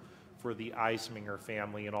comfort for the Eisminger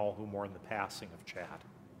family and all who mourn the passing of Chad.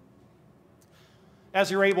 As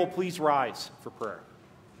you're able, please rise for prayer.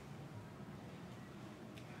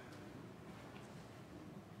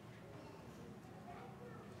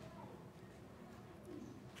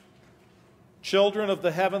 Children of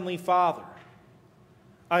the Heavenly Father,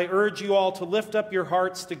 I urge you all to lift up your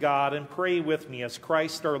hearts to God and pray with me as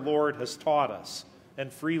Christ our Lord has taught us,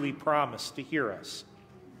 and freely promised to hear us.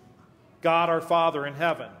 God our Father in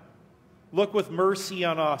heaven, look with mercy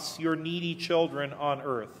on us, your needy children on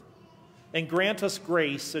earth, and grant us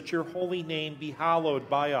grace that your holy name be hallowed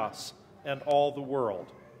by us and all the world,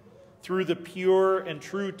 through the pure and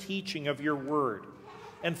true teaching of your word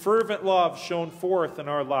and fervent love shown forth in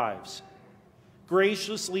our lives.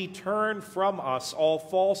 Graciously turn from us all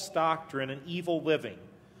false doctrine and evil living,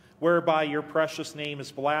 whereby your precious name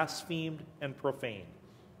is blasphemed and profaned.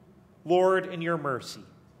 Lord, in your mercy,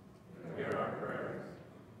 hear our prayers.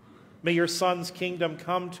 May your Son's kingdom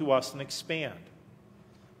come to us and expand.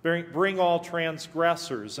 Bring all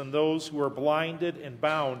transgressors and those who are blinded and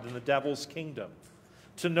bound in the devil's kingdom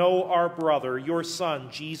to know our brother, your Son,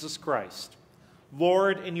 Jesus Christ.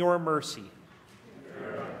 Lord, in your mercy,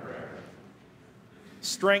 hear our prayers.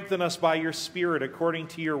 Strengthen us by your Spirit according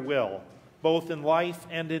to your will, both in life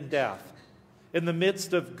and in death, in the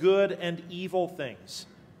midst of good and evil things,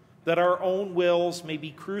 that our own wills may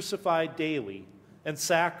be crucified daily and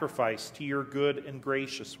sacrificed to your good and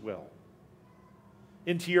gracious will.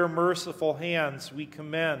 Into your merciful hands we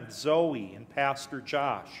commend Zoe and Pastor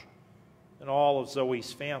Josh and all of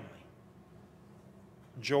Zoe's family,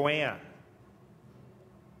 Joanne,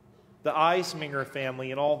 the Eisminger family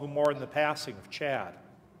and all who mourn the passing of Chad,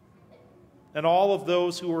 and all of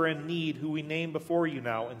those who are in need who we name before you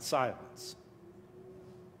now in silence.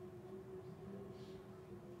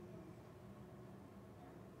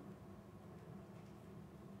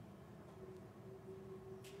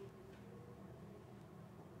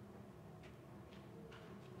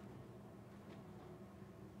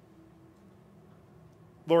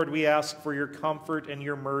 Lord, we ask for your comfort and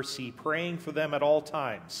your mercy, praying for them at all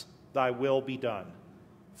times. Thy will be done.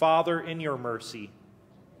 Father, in your mercy,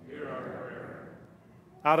 Hear our prayer.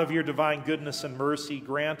 out of your divine goodness and mercy,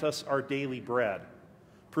 grant us our daily bread.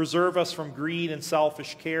 Preserve us from greed and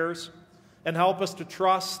selfish cares, and help us to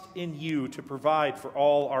trust in you to provide for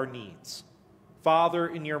all our needs. Father,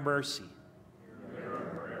 in your mercy, Hear our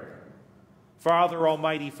prayer. Father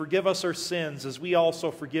Almighty, forgive us our sins as we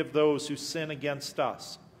also forgive those who sin against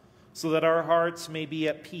us, so that our hearts may be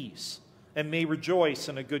at peace and may rejoice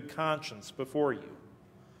in a good conscience before you,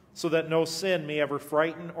 so that no sin may ever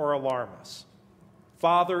frighten or alarm us.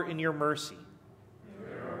 Father, in your mercy,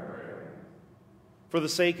 Hear our prayer. for the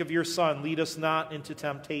sake of your Son, lead us not into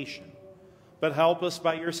temptation, but help us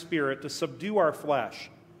by your Spirit to subdue our flesh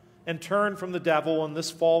and turn from the devil in this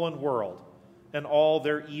fallen world and all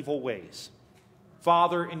their evil ways.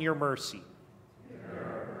 Father, in your mercy.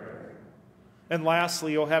 And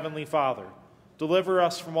lastly, O Heavenly Father, deliver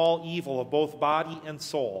us from all evil of both body and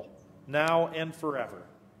soul, now and forever.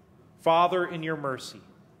 Father, in your mercy.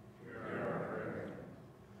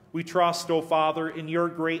 We trust, O Father, in your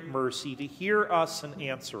great mercy to hear us and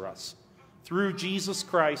answer us, through Jesus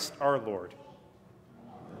Christ our Lord.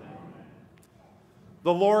 Amen.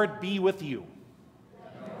 The Lord be with you.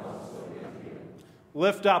 And also with you.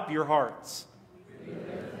 Lift up your hearts. We lift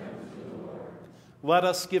them to the Lord. Let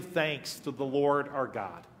us give thanks to the Lord our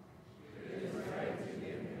God. It is right to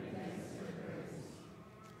give him thanks and praise.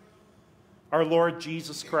 Our Lord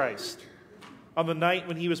Jesus Christ, on the night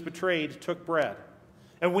when he was betrayed, took bread.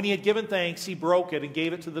 And when he had given thanks, he broke it and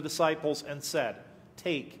gave it to the disciples and said,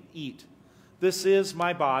 "Take, eat. This is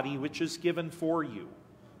my body, which is given for you.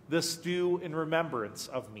 This do in remembrance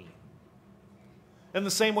of me." In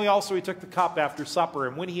the same way also he took the cup after supper,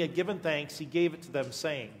 and when he had given thanks, he gave it to them,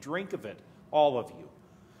 saying, "Drink of it, all of you.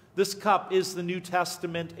 This cup is the New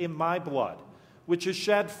Testament in my blood, which is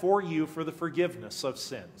shed for you for the forgiveness of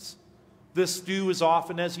sins. This do as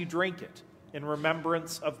often as you drink it, in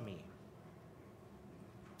remembrance of me."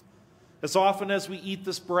 As often as we eat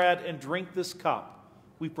this bread and drink this cup,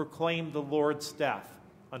 we proclaim the Lord's death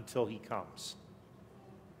until he comes.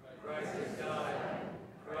 Christ has died.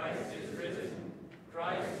 Christ is risen.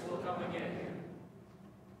 Christ will come again.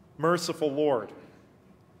 Merciful Lord,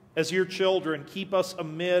 as your children, keep us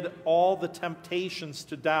amid all the temptations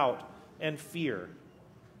to doubt and fear,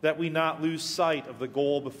 that we not lose sight of the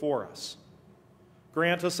goal before us.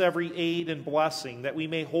 Grant us every aid and blessing, that we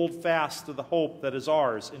may hold fast to the hope that is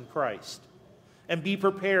ours in Christ, and be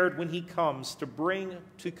prepared when he comes to bring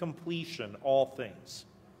to completion all things.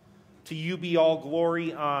 To you be all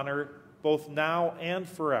glory, honor, both now and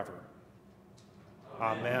forever.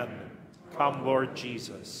 Amen. Come, Lord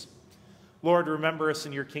Jesus. Lord, remember us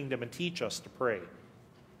in your kingdom and teach us to pray.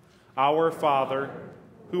 Our Father,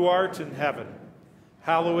 who art in heaven,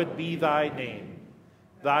 hallowed be thy name.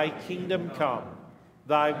 Thy kingdom come.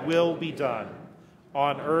 Thy will be done,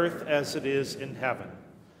 on earth as it is in heaven.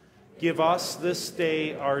 Give us this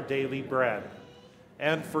day our daily bread,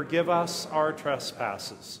 and forgive us our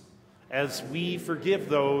trespasses, as we forgive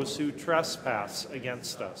those who trespass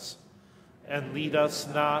against us. And lead us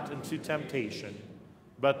not into temptation,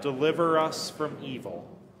 but deliver us from evil.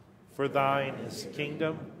 For thine is the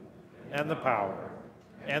kingdom, and the power,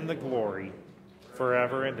 and the glory,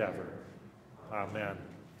 forever and ever. Amen.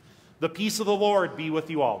 The peace of the Lord be with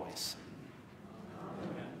you always.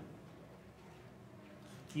 Amen.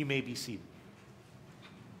 You may be seated.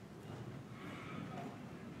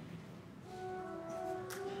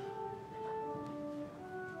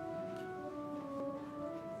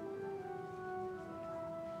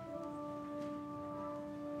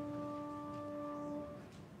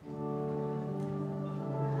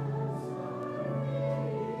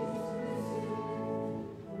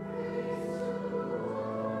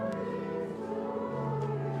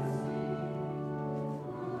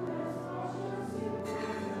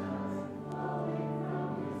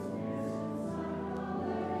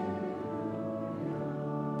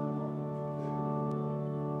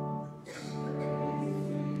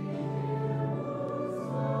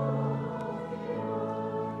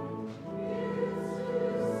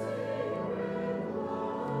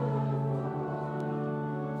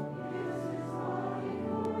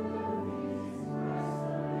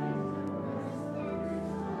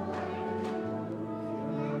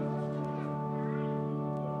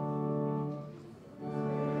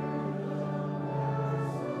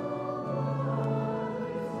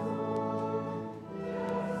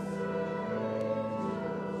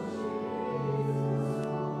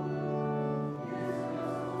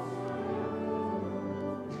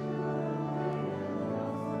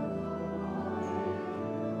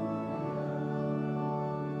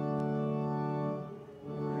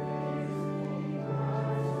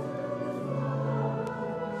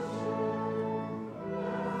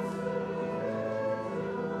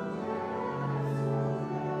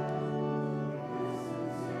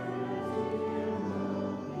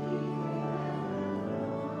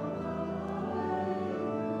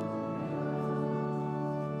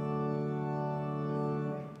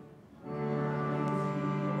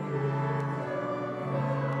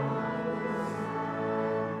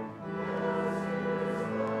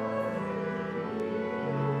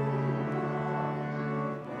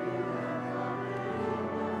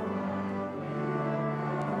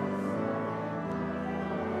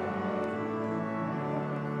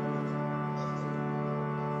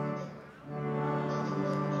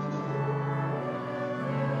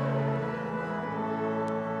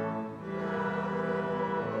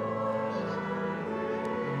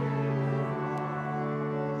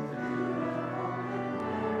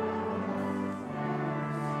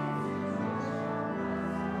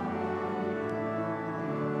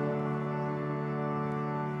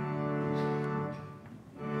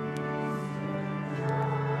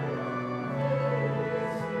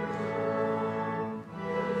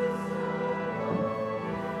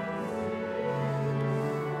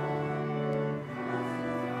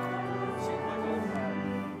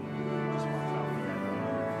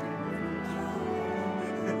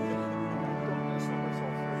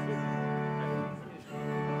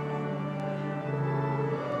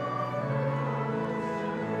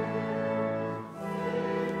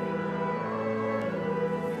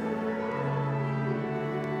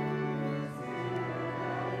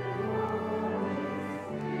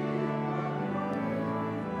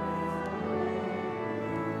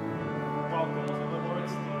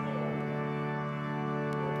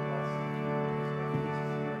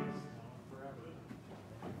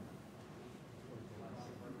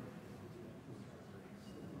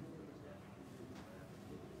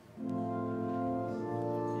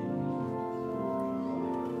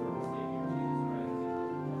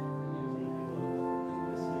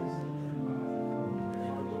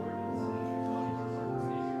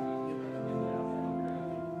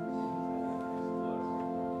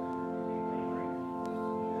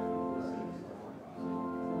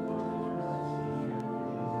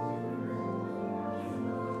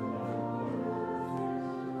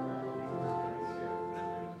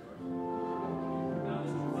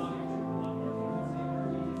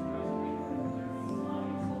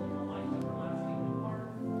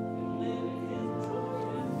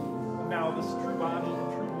 Now this true body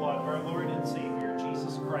and true blood of our Lord and Savior,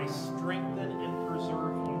 Jesus Christ, strengthen and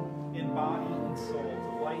preserve you in body and soul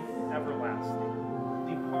to life everlasting.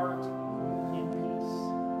 Depart in peace.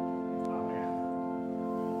 Amen.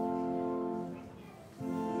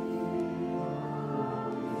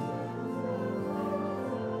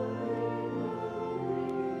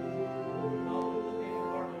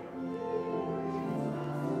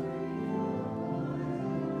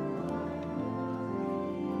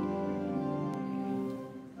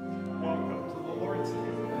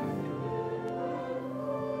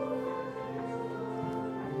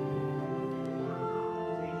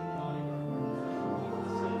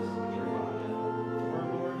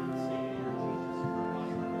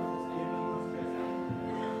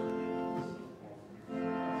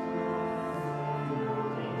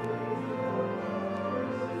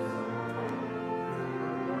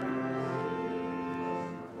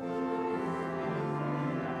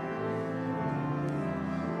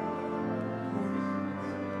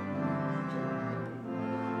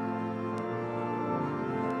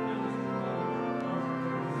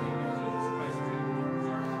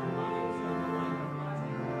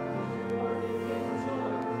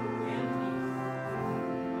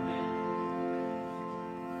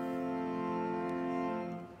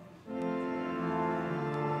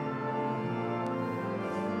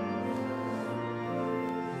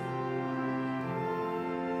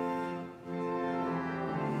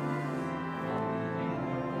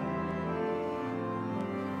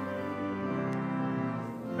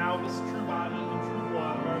 this true body and true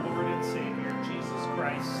blood of our Lord and Savior, Jesus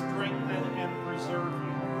Christ, strengthen and preserve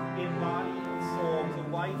you in body and soul to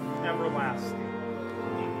life everlasting.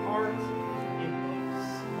 Depart in peace.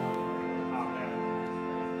 Amen.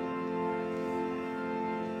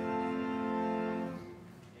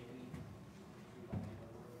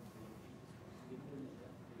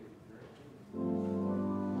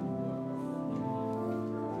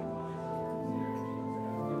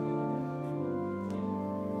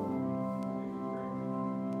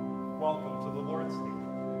 Welcome to the Lord's table.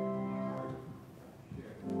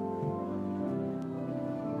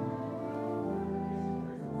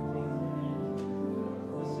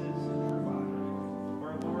 This is the true body of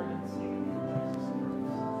our Lord and Savior, Jesus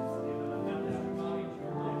Christ.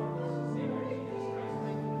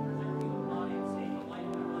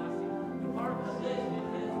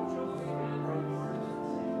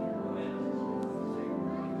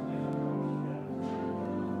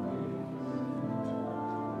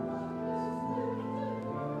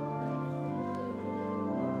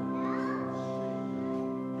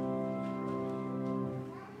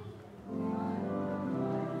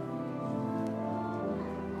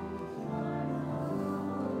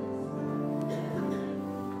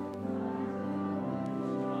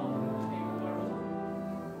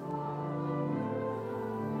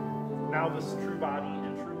 Now this true body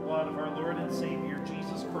and true blood of our Lord and Savior,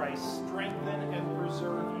 Jesus Christ, strengthen and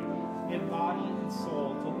preserve you in body and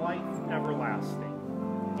soul to life everlasting.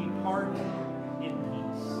 Depart in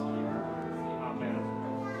peace. Amen.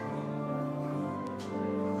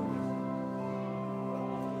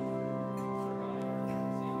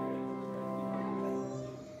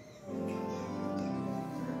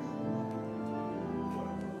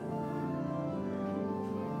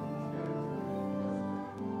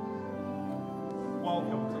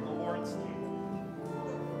 Welcome to the Lord's table.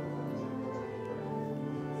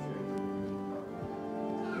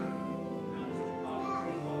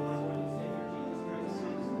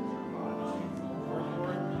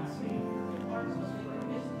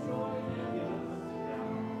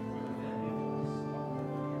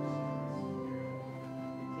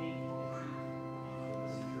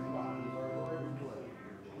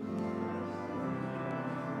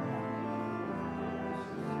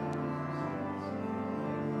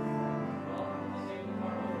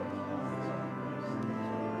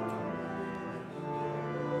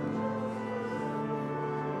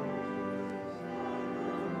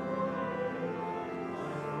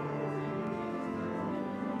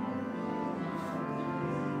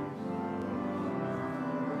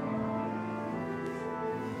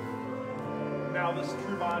 Now this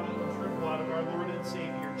true body and true blood of our Lord and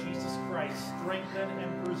Savior, Jesus Christ, strengthen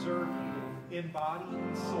and preserve you in body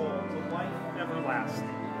and soul to life everlasting.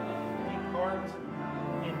 Depart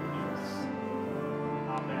in peace.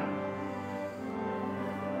 Amen.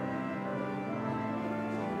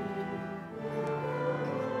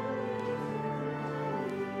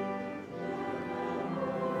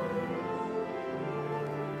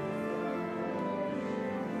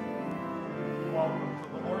 Welcome to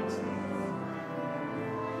the Lord's table.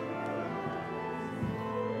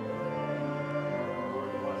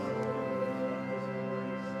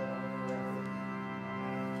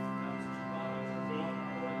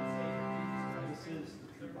 This is the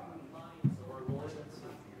true body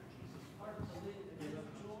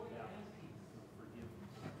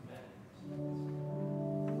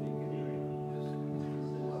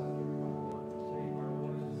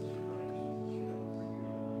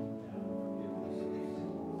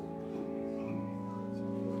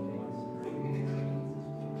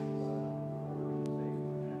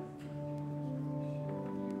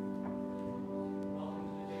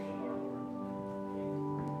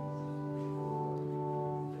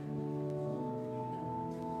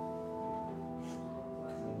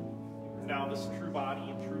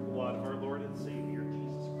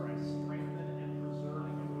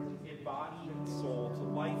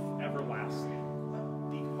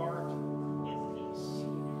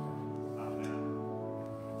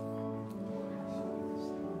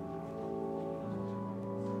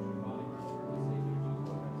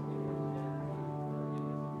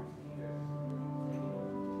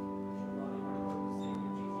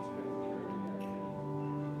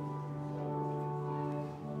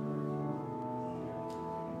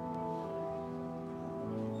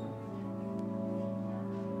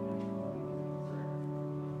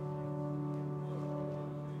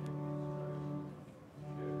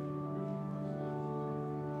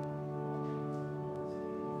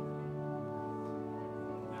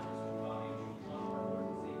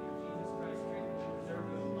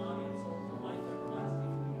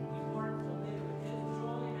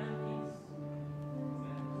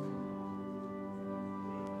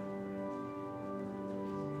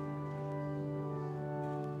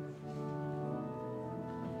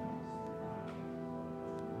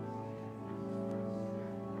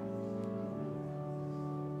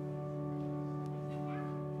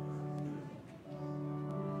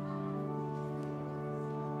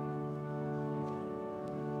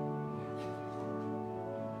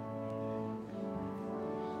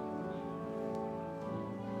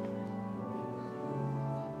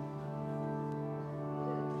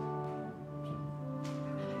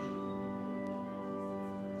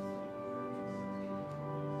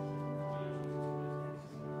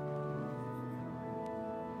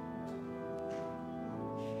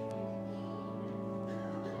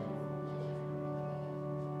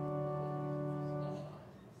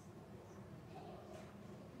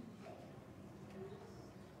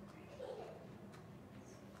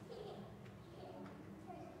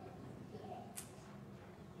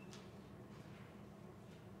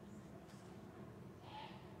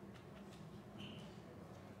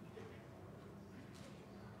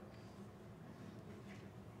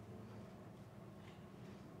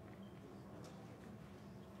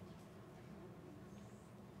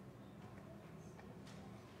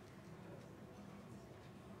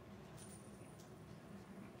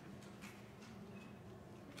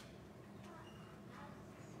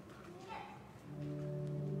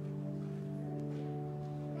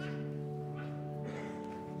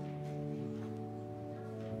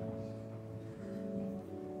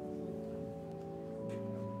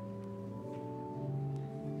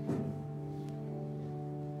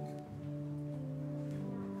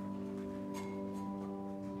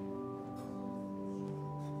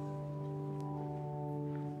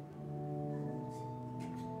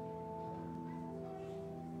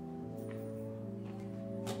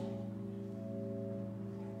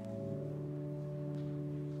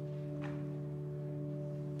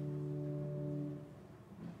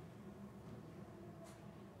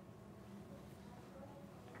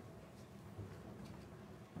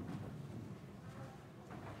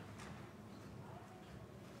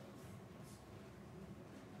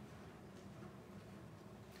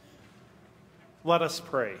Let us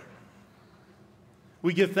pray.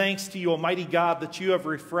 We give thanks to you, Almighty God, that you have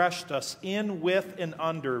refreshed us in, with, and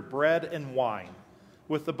under bread and wine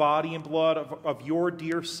with the body and blood of your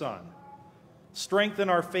dear Son. Strengthen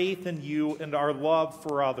our faith in you and our love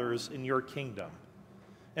for others in your kingdom,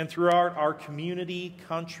 and throughout our community,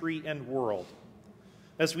 country, and world,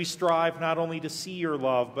 as we strive not only to see your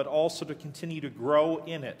love, but also to continue to grow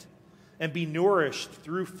in it and be nourished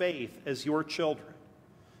through faith as your children,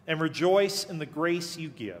 and rejoice in the grace you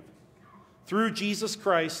give. Through Jesus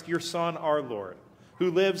Christ, your Son, our Lord, who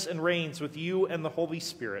lives and reigns with you and the Holy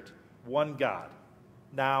Spirit, one God,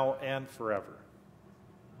 now and forever.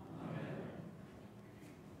 Amen.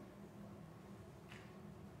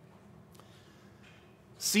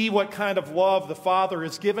 See what kind of love the Father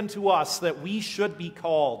has given to us, that we should be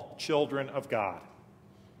called children of God.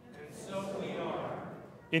 And so we are.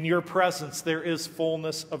 In your presence there is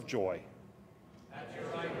fullness of joy.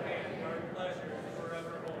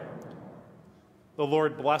 The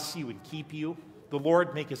Lord bless you and keep you. The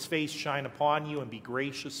Lord make his face shine upon you and be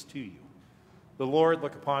gracious to you. The Lord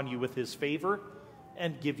look upon you with his favor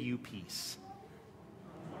and give you peace.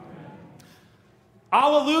 Amen.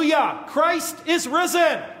 Alleluia! Christ is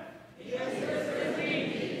risen! He is risen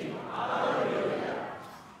indeed. Alleluia!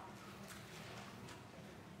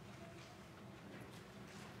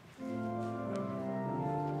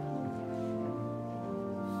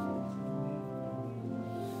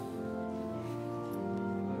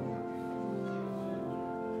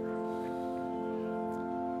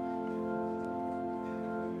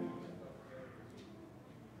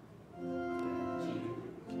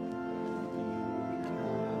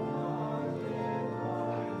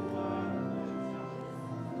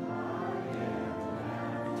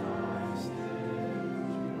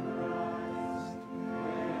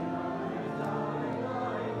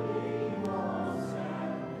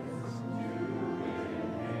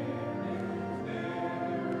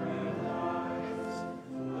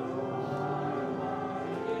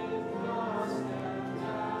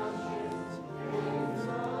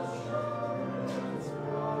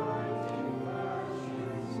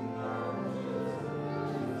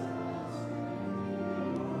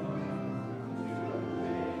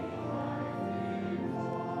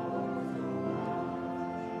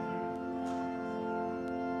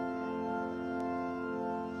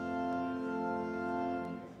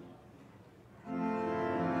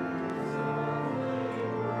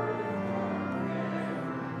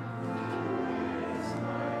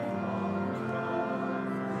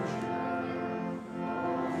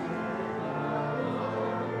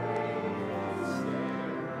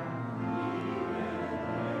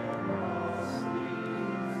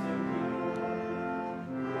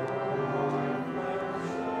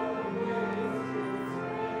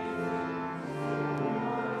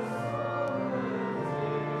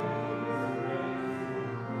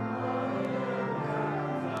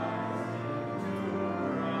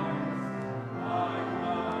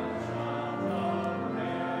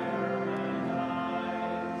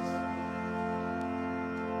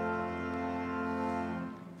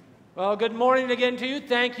 Well, good morning again to you.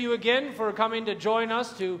 Thank you again for coming to join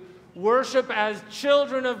us to worship as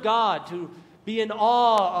children of God, to be in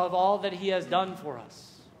awe of all that he has done for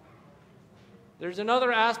us. There's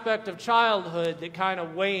another aspect of childhood that kind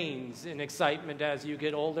of wanes in excitement as you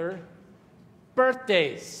get older.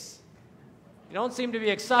 Birthdays. You don't seem to be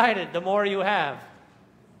excited the more you have.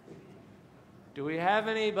 Do we have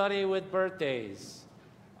anybody with birthdays?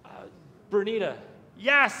 Bernita.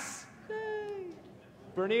 Yes!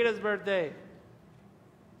 Bernita's birthday.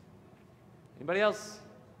 Anybody else?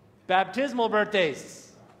 Baptismal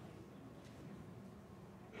birthdays.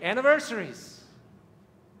 Anniversaries.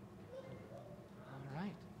 All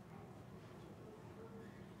right.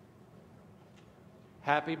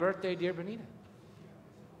 Happy birthday, dear Bernita.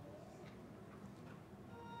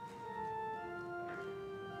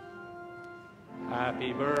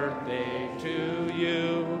 Happy birthday to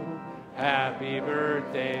you. Happy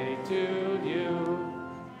birthday to you.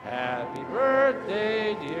 Happy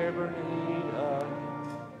birthday, dear Bernita.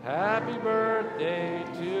 Happy birthday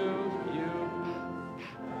to you.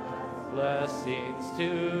 Blessings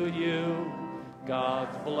to you.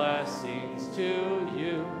 God's blessings to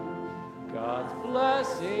you. God's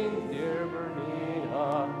blessings, dear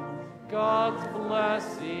Bernita. God's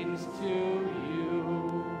blessings to you.